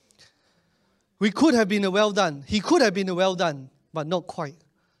 We could have been a well done. He could have been a well done, but not quite.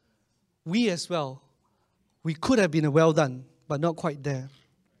 We as well, we could have been a well done, but not quite there.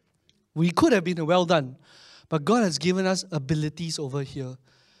 We could have been a well done, but God has given us abilities over here.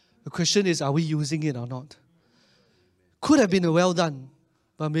 The question is, are we using it or not? Could have been a well done,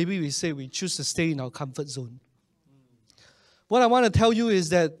 but maybe we say we choose to stay in our comfort zone. What I want to tell you is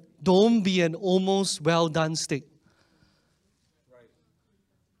that don't be an almost well done state.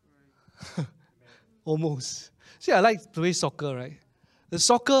 Almost. See, I like to play soccer, right? The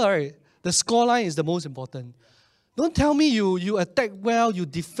soccer, right? The scoreline is the most important. Don't tell me you attack well, you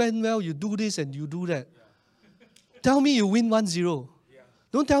defend well, you do this and you do that. Tell me you win 1-0.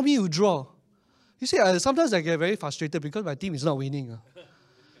 Don't tell me you draw. You see, sometimes I get very frustrated because my team is not winning.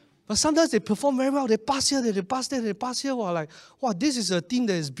 But sometimes they perform very well. They pass here, they pass there, they pass here. Wow, this is a team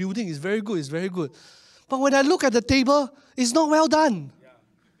that is building. It's very good, it's very good. But when I look at the table, it's not well done.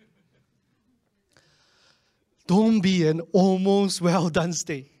 Don't be an almost well done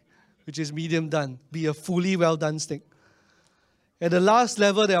steak, which is medium done. Be a fully well done steak. And the last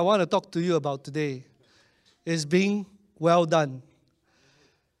level that I want to talk to you about today is being well done.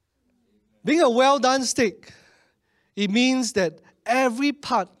 Being a well done steak, it means that every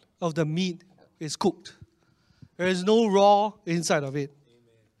part of the meat is cooked. There is no raw inside of it.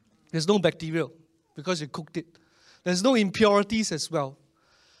 There's no bacteria because you cooked it. There's no impurities as well.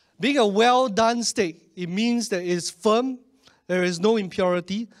 Being a well-done steak, it means that it is firm, there is no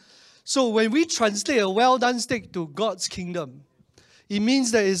impurity. So when we translate a well-done steak to God's kingdom, it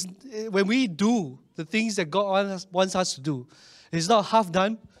means that when we do the things that God wants us to do, it's not half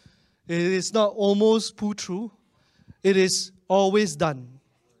done, it is not almost pulled through, it is always done.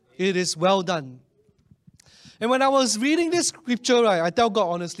 It is well done. And when I was reading this scripture, right, I tell God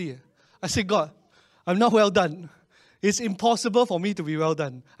honestly, I said, God, I'm not well done. It's impossible for me to be well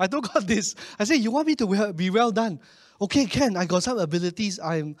done. I told God this. I said, you want me to be well done? Okay, Ken, I got some abilities.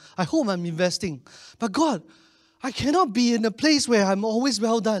 I hope I'm investing. But God, I cannot be in a place where I'm always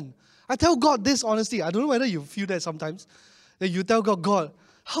well done. I tell God this honestly. I don't know whether you feel that sometimes. That you tell God, God,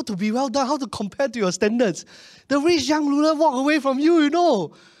 how to be well done, how to compare to your standards. The rich young ruler walked away from you, you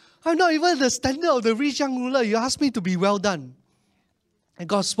know. I'm not even the standard of the rich young ruler. You asked me to be well done. And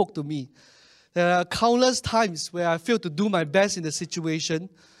God spoke to me. There are countless times where I failed to do my best in the situation,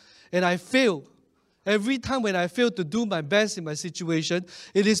 and I failed. Every time when I fail to do my best in my situation,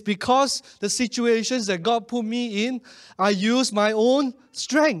 it is because the situations that God put me in, I use my own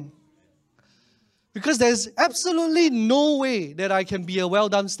strength. Because there's absolutely no way that I can be a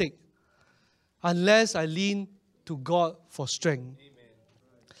well-done steak unless I lean to God for strength.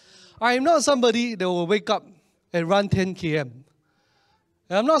 I am not somebody that will wake up and run 10 km.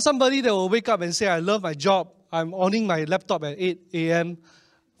 I'm not somebody that will wake up and say, I love my job. I'm owning my laptop at 8 a.m.,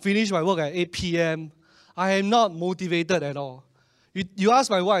 finish my work at 8 p.m. I am not motivated at all. You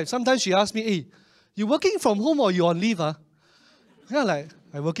ask my wife, sometimes she asks me, hey, you working from home or you on leave? Huh? And I'm like,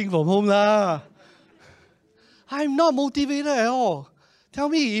 I'm working from home lah. I'm not motivated at all. Tell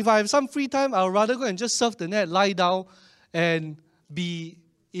me, if I have some free time, I'll rather go and just surf the net, lie down, and be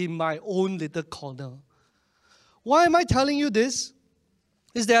in my own little corner. Why am I telling you this?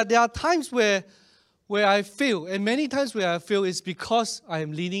 Is that there are times where I fail, and many times where I fail is because I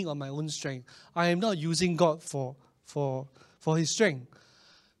am leaning on my own strength. I am not using God for His strength.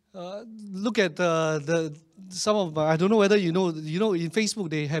 Look at some of my, I don't know whether you know in Facebook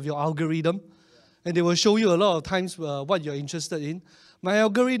they have your algorithm, and they will show you a lot of times what you're interested in. My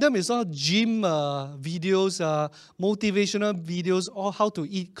algorithm is all gym videos, motivational videos, all how to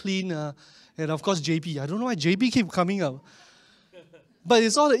eat clean, and of course JP. I don't know why JP keep coming up. But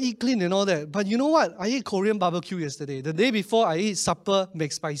it's all the eat clean and all that. But you know what? I ate Korean barbecue yesterday. The day before, I ate supper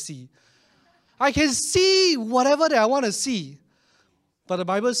McSpicy. I can see whatever that I want to see. But the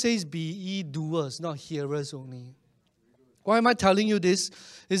Bible says, be ye doers, not hearers only. Why am I telling you this?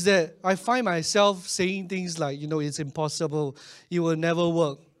 Is that I find myself saying things like, it's impossible. It will never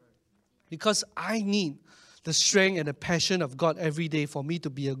work. Because I need the strength and the passion of God every day for me to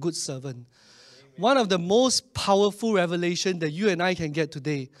be a good servant. One of the most powerful revelations that you and I can get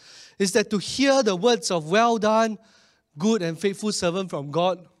today is that to hear the words of well done, good and faithful servant from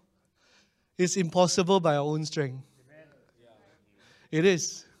God is impossible by our own strength. It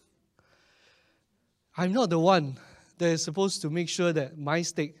is. I'm not the one that is supposed to make sure that my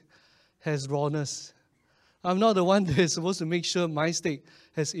steak has rawness. I'm not the one that is supposed to make sure my steak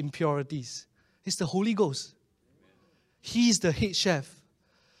has impurities. It's the Holy Ghost. He's the head chef.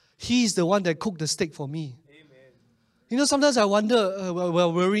 He's the one that cooked the steak for me. Amen. Sometimes I wonder,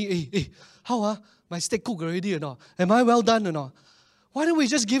 while worrying, how my steak cooked already or not? Am I well done or not? Why don't we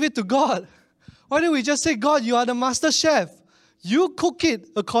just give it to God? Why don't we just say, God, you are the master chef. You cook it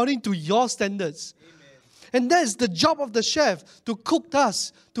according to your standards. Amen. And that's the job of the chef, to cook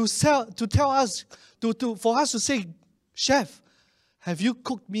us, to tell us, for us to say, Chef, have you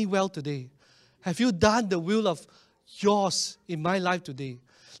cooked me well today? Have you done the will of yours in my life today?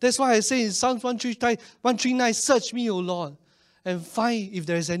 That's why I say in Psalms 139, search me, O Lord, and find if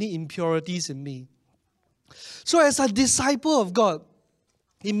there is any impurities in me. So as a disciple of God,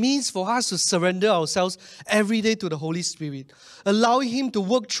 it means for us to surrender ourselves every day to the Holy Spirit, allowing Him to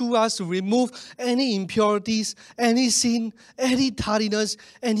work through us to remove any impurities, any sin, any tardiness,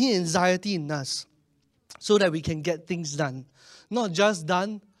 any anxiety in us, so that we can get things done. Not just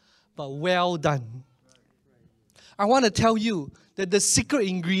done, but well done. I want to tell you that the secret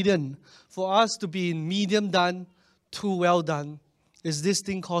ingredient for us to be in medium done to well done is this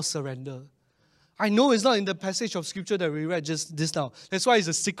thing called surrender. I know it's not in the passage of scripture that we read just now. That's why it's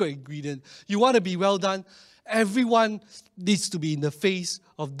a secret ingredient. You want to be well done, everyone needs to be in the face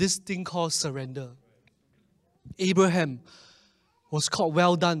of this thing called surrender. Abraham was called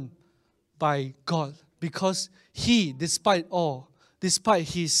well done by God because he, despite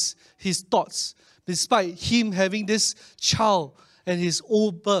his thoughts, despite him having this child and his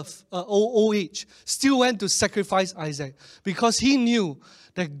old age, still went to sacrifice Isaac because he knew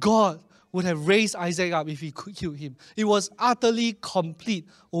that God would have raised Isaac up if he could kill him. It was utterly complete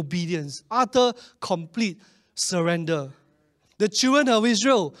obedience, utter complete surrender. The children of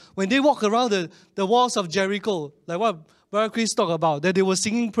Israel, when they walk around the walls of Jericho, like what Brother Chris talked about, that they were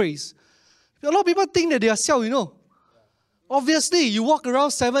singing praise. A lot of people think that they are xiao, Obviously, you walk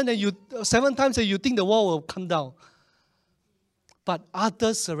around 7 times and you think the wall will come down. But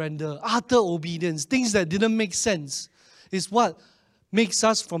utter surrender, utter obedience, things that didn't make sense, is what makes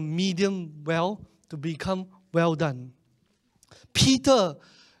us from medium well to become well done. Peter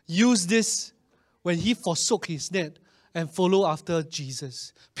used this when he forsook his net and followed after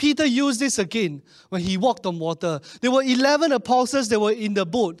Jesus. Peter used this again when he walked on water. There were 11 apostles that were in the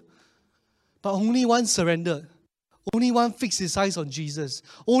boat, but only one surrendered. Only one fixed his eyes on Jesus.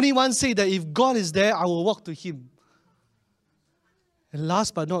 Only one said that if God is there, I will walk to Him. And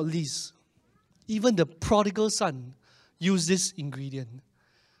last but not least, even the prodigal son used this ingredient.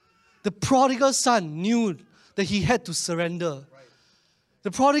 The prodigal son knew that he had to surrender.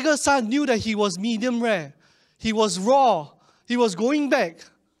 The prodigal son knew that he was medium rare. He was raw. He was going back.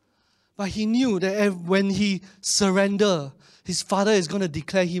 But he knew that when he surrendered, his father is going to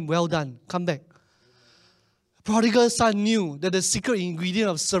declare him, well done, come back. The prodigal son knew that the secret ingredient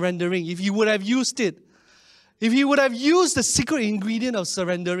of surrendering, if he would have used it, if he would have used the secret ingredient of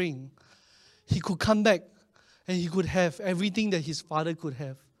surrendering, he could come back and he could have everything that his father could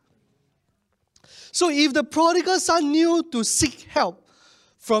have. So if the prodigal son knew to seek help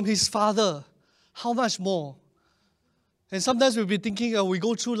from his father, how much more? And sometimes we'll be thinking, we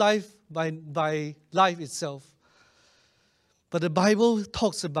go through life by life itself. But the Bible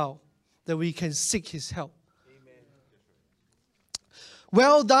talks about that we can seek his help. Amen.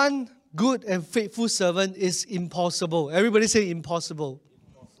 Well done, good and faithful servant is impossible. Everybody say impossible.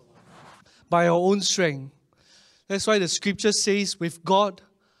 By our own strength. That's why the scripture says, with God,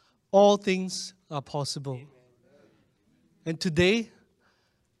 all things are possible. Amen. And today,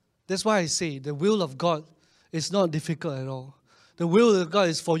 that's why I say the will of God is not difficult at all. The will of God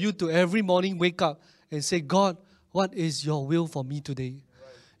is for you to every morning wake up and say, God, what is your will for me today?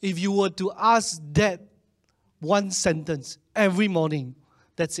 Right. If you were to ask that one sentence every morning,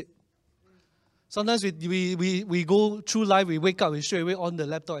 that's it. Sometimes we go through life, we wake up, we straight away on the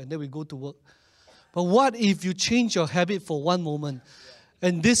laptop and then we go to work. But what if you change your habit for one moment?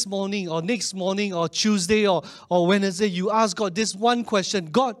 And this morning or next morning or Tuesday or Wednesday, you ask God this one question,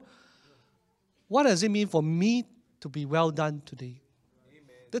 God, what does it mean for me to be well done today? Amen.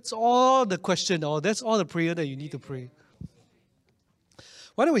 That's all the question, or that's all the prayer that you need to pray.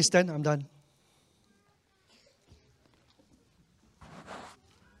 Why don't we stand? I'm done.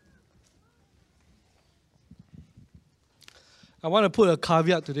 I want to put a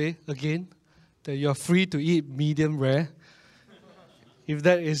caveat today, again, that you're free to eat medium rare, if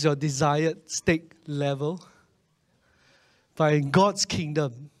that is your desired steak level. But in God's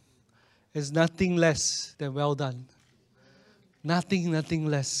kingdom, it's nothing less than well done. Nothing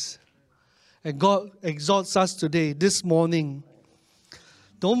less. And God exhorts us today, this morning,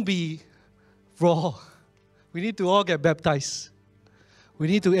 don't be raw. We need to all get baptized. We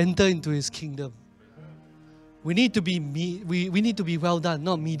need to enter into His kingdom. We need to be we need to be well done,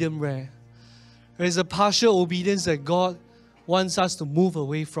 not medium rare. There is a partial obedience that God wants us to move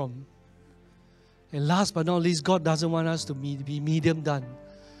away from. And last but not least, God doesn't want us to be medium done.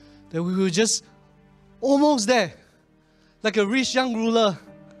 That we were just almost there. Like a rich young ruler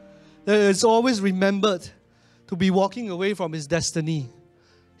that is always remembered to be walking away from his destiny.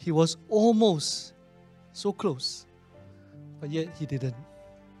 He was almost so close, but yet he didn't.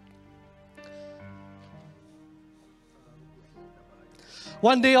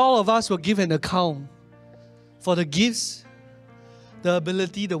 One day all of us will give an account for the gifts, the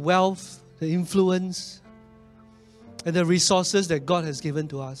ability, the wealth, the influence, and the resources that God has given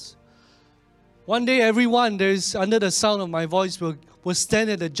to us. One day everyone that is under the sound of my voice will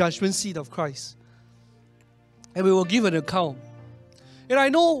stand at the judgment seat of Christ. And we will give an account. And I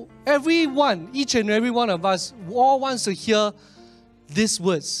know everyone, each and every one of us, all wants to hear these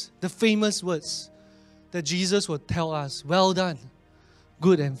words, the famous words that Jesus will tell us. Well done,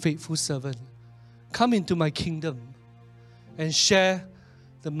 good and faithful servant. Come into my kingdom and share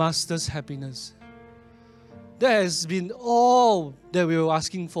the Master's happiness. That has been all that we were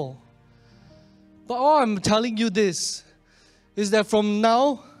asking for. But all I'm telling you this is that from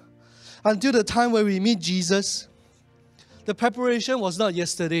now until the time when we meet Jesus, the preparation was not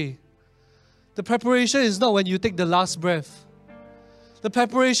yesterday. The preparation is not when you take the last breath. The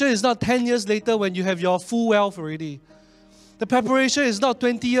preparation is not 10 years later when you have your full wealth already. The preparation is not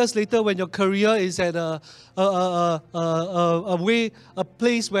 20 years later when your career is at a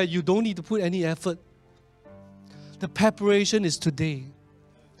place where you don't need to put any effort. The preparation is today.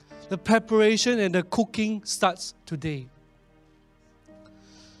 The preparation and the cooking starts today.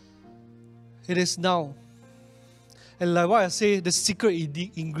 It is now. And like what I say, the secret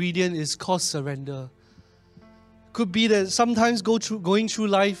ingredient is called surrender. Could be that sometimes going through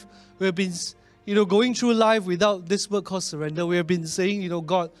life, we have been, going through life without this word called surrender. We have been saying,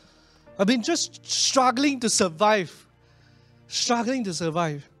 God, I've been just struggling to survive. Struggling to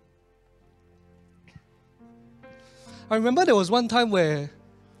survive. I remember there was one time where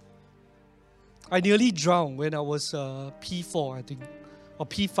I nearly drowned when I was P4, I think, or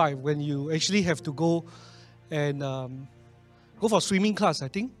P5, when you actually have to go and go for swimming class, I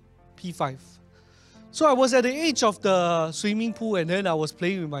think, P5. So I was at the edge of the swimming pool and then I was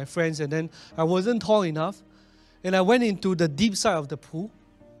playing with my friends and then I wasn't tall enough and I went into the deep side of the pool.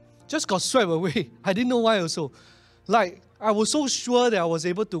 Just got swept away. I didn't know why also. Like, I was so sure that I was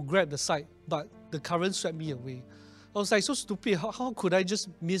able to grab the side, but the current swept me away. I was like so stupid. How could I just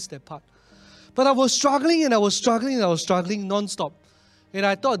miss that part? But I was struggling and I was struggling and I was struggling non-stop. And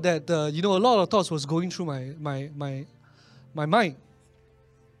I thought that, a lot of thoughts was going through my mind.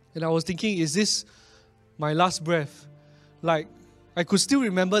 And I was thinking, is this my last breath? Like, I could still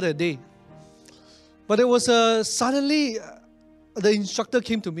remember that day. But it was suddenly, the instructor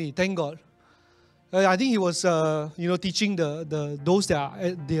came to me, thank God. I think he was, teaching those that are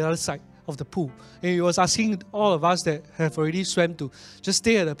at the other side of the pool. And he was asking all of us that have already swam to just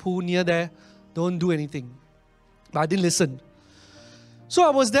stay at the pool near there, don't do anything. But I didn't listen. So I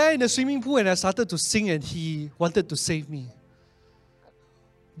was there in the swimming pool and I started to sing and he wanted to save me.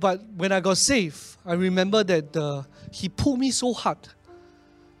 But when I got saved, I remember that he pulled me so hard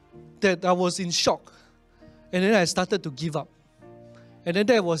that I was in shock. And then I started to give up. And then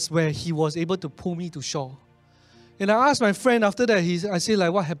that was where he was able to pull me to shore. And I asked my friend after that, I said,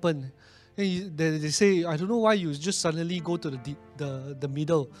 like, what happened? And they say, I don't know why you just suddenly go to the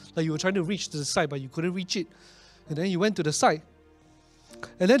middle. Like you were trying to reach the side, but you couldn't reach it. And then you went to the side.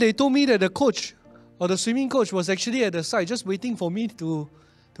 And then they told me that the coach, or the swimming coach, was actually at the side just waiting for me to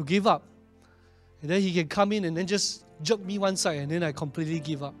give up. And then he can come in and then just jerk me one side and then I completely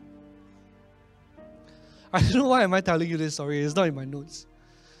give up. I don't know why am I telling you this story. It's not in my notes.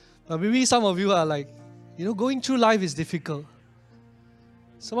 But maybe some of you are like, going through life is difficult.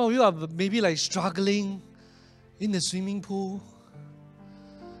 Some of you are maybe like struggling in the swimming pool.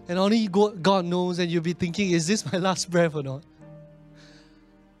 And only God knows, and you'll be thinking, is this my last breath or not?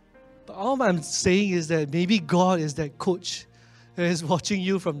 But all I'm saying is that maybe God is that coach that is watching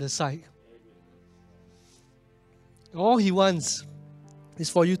you from the side. All He wants is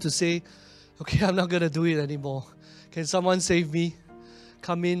for you to say, okay, I'm not going to do it anymore. Can someone save me?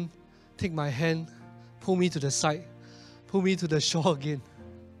 Come in, take my hand, pull me to the side, pull me to the shore again.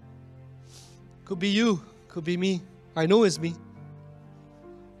 Could be you, could be me. I know it's me.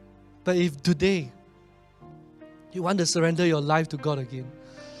 But if today you want to surrender your life to God again,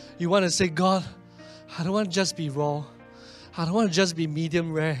 you want to say, God, I don't want to just be raw. I don't want to just be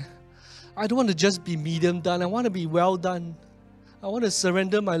medium rare. I don't want to just be medium done. I want to be well done. I want to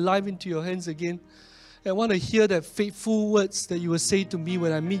surrender my life into your hands again. I want to hear that faithful words that you will say to me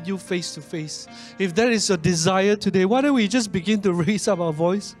when I meet you face to face. If that is your desire today, why don't we just begin to raise up our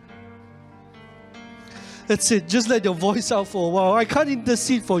voice? That's it. Just let your voice out for a while. I can't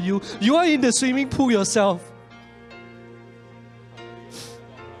intercede for you. You are in the swimming pool yourself.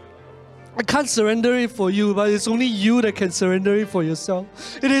 I can't surrender it for you, but it's only you that can surrender it for yourself.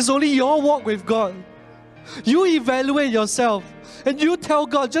 It is only your walk with God. You evaluate yourself and you tell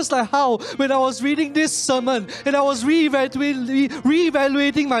God, just like how when I was reading this sermon and I was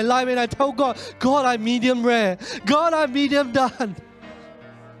re-evaluating my life, and I tell God, God, I'm medium rare. God, I'm medium done.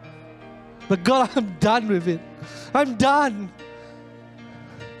 But God, I'm done with it. I'm done.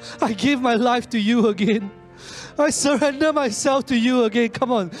 I give my life to you again. I surrender myself to you again.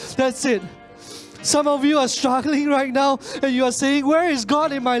 Come on, that's it. Some of you are struggling right now and you are saying, where is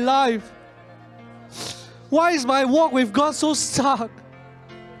God in my life? Why is my walk with God so stuck?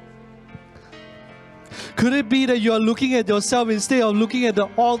 Could it be that you are looking at yourself instead of looking at the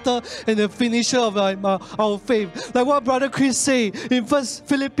altar and the finisher of our faith? Like what Brother Chris said in 1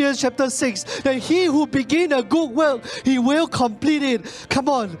 Philippians chapter 6, that he who began a good work, he will complete it. Come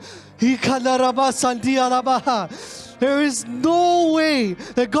on. There is no way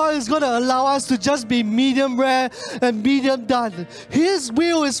that God is going to allow us to just be medium rare and medium done. His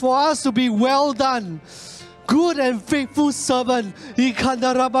will is for us to be well done. Good and faithful servant. Come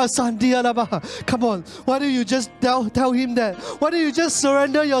on, why don't you just tell Him that? Why don't you just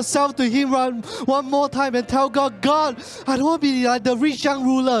surrender yourself to Him one more time and tell God, God, I don't want to be like the rich young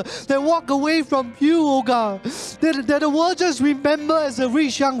ruler that walk away from you, oh God. That the world just remember as a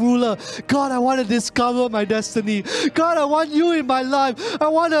rich young ruler. God, I want to discover my destiny. God, I want you in my life. I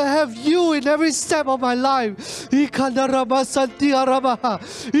want to have you in every step of my life.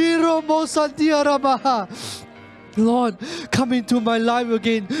 Lord, come into my life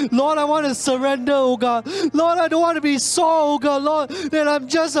again. Lord, I want to surrender, oh God. Lord, I don't want to be sore, oh God. Lord, that I'm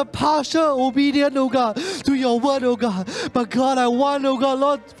just a partial obedient, oh God, to your word, oh God. But God, I want, oh God,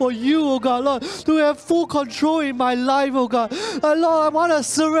 Lord, for you, oh God, Lord, to have full control in my life, oh God. Lord, I want to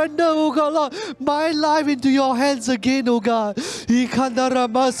surrender, oh God, Lord, my life into your hands again, oh God.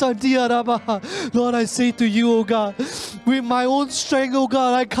 Lord, I say to you, oh God, with my own strength, oh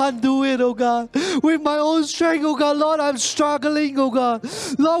God, I can't do it, oh God. With my own strength, oh God, Lord, I'm struggling, oh God.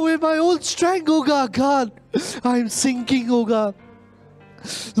 Lord, with my own strength, oh God, God, I'm sinking, oh God.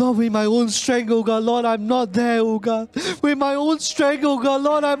 Lord, with my own strength, oh God, Lord, I'm not there, oh God. With my own strength, oh God,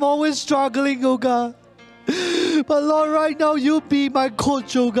 Lord, I'm always struggling, oh God. But Lord, right now, you be my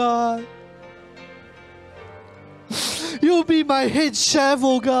coach, oh God. You be my head chef,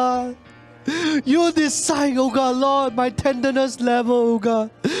 oh God. You decide, oh God, Lord, my tenderness level, oh God.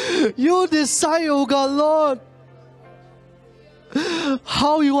 You decide, oh God, Lord,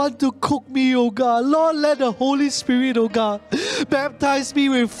 how you want to cook me, oh God. Lord, let the Holy Spirit, oh God, baptize me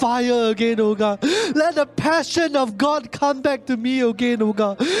with fire again, oh God. Let the passion of God come back to me again, oh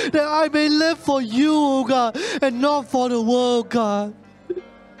God. That I may live for you, oh God, and not for the world, God.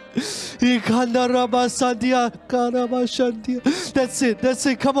 That's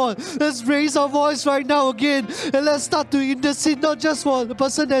it. Come on. Let's raise our voice right now again. And let's start to intercede, not just for the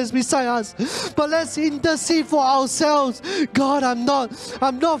person that is beside us, but let's intercede for ourselves. God, I'm not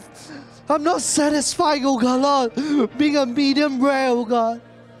satisfied, oh God, Lord, being a medium rare, oh God.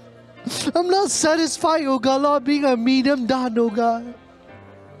 I'm not satisfied, oh God, Lord, being a medium done, oh God.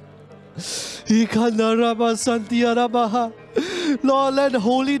 Lord, let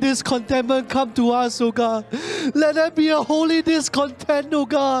holy discontentment come to us, oh God. Let there be a holy discontent, oh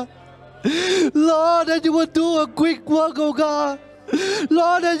God. Lord, that you will do a quick work, oh God.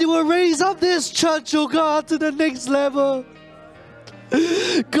 Lord, that you will raise up this church, oh God, to the next level.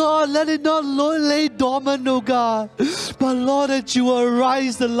 God, let it not lay dormant, oh God. But Lord, that you will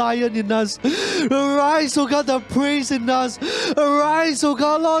arise the lion in us. Arise, oh God, the praise in us. Arise, oh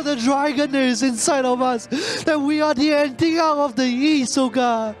God, Lord, the dragon that is inside of us. That we are the ending out of the east, oh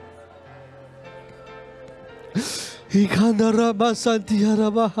God.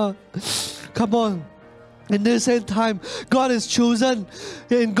 Come on. In this end time, God is chosen,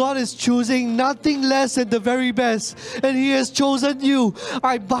 and God is choosing nothing less than the very best. And He has chosen you.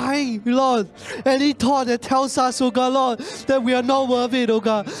 I bind, Lord, any thought that tells us, oh God, Lord, that we are not worth it, oh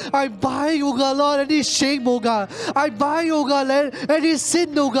God. I bind, oh God, Lord, any shame, oh God. I bind, oh God, any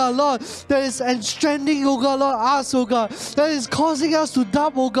sin, oh God, Lord, that is enstraining, oh God, Lord, us, oh God, that is causing us to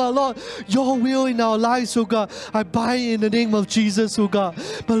doubt, oh God, Lord, your will in our lives, oh God. I bind in the name of Jesus, oh God.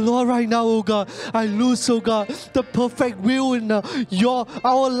 But Lord, right now, oh God, I lose, oh God, the perfect will in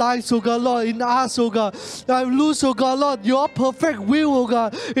our lives, oh God, Lord, in us, oh God. I lose, oh God, Lord, your perfect will, oh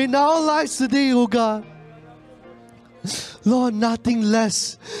God, in our lives today, oh God. Lord, nothing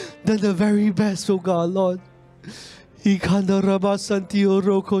less than the very best, oh God, Lord.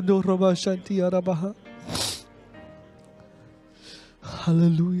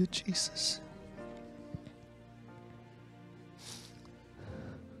 Hallelujah, Jesus.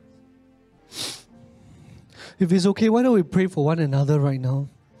 If it's okay, why don't we pray for one another right now?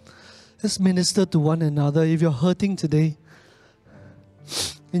 Let's minister to one another. If you're hurting today,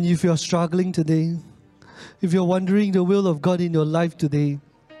 and if you're struggling today, if you're wondering the will of God in your life today,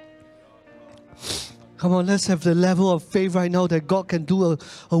 come on, let's have the level of faith right now that God can do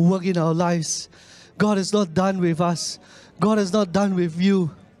a work in our lives. God is not done with us. God is not done with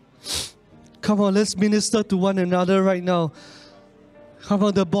you. Come on, let's minister to one another right now. Come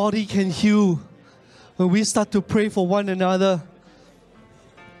on, the body can heal when we start to pray for one another.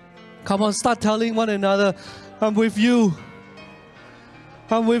 Come on, start telling one another, I'm with you.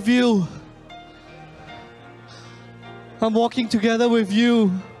 I'm with you. I'm walking together with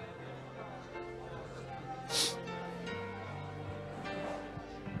you.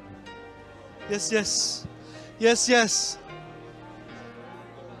 Yes, yes. Yes, yes.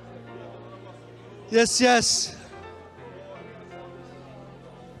 Yes, yes.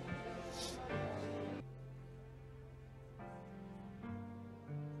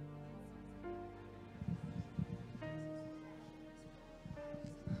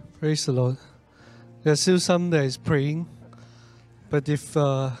 Praise the Lord. There's still some that is praying, but if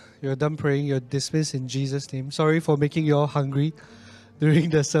you're done praying, you're dismissed in Jesus' name. Sorry for making you all hungry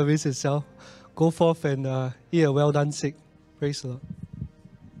during the service itself. Go forth and eat a well done steak. Praise the Lord.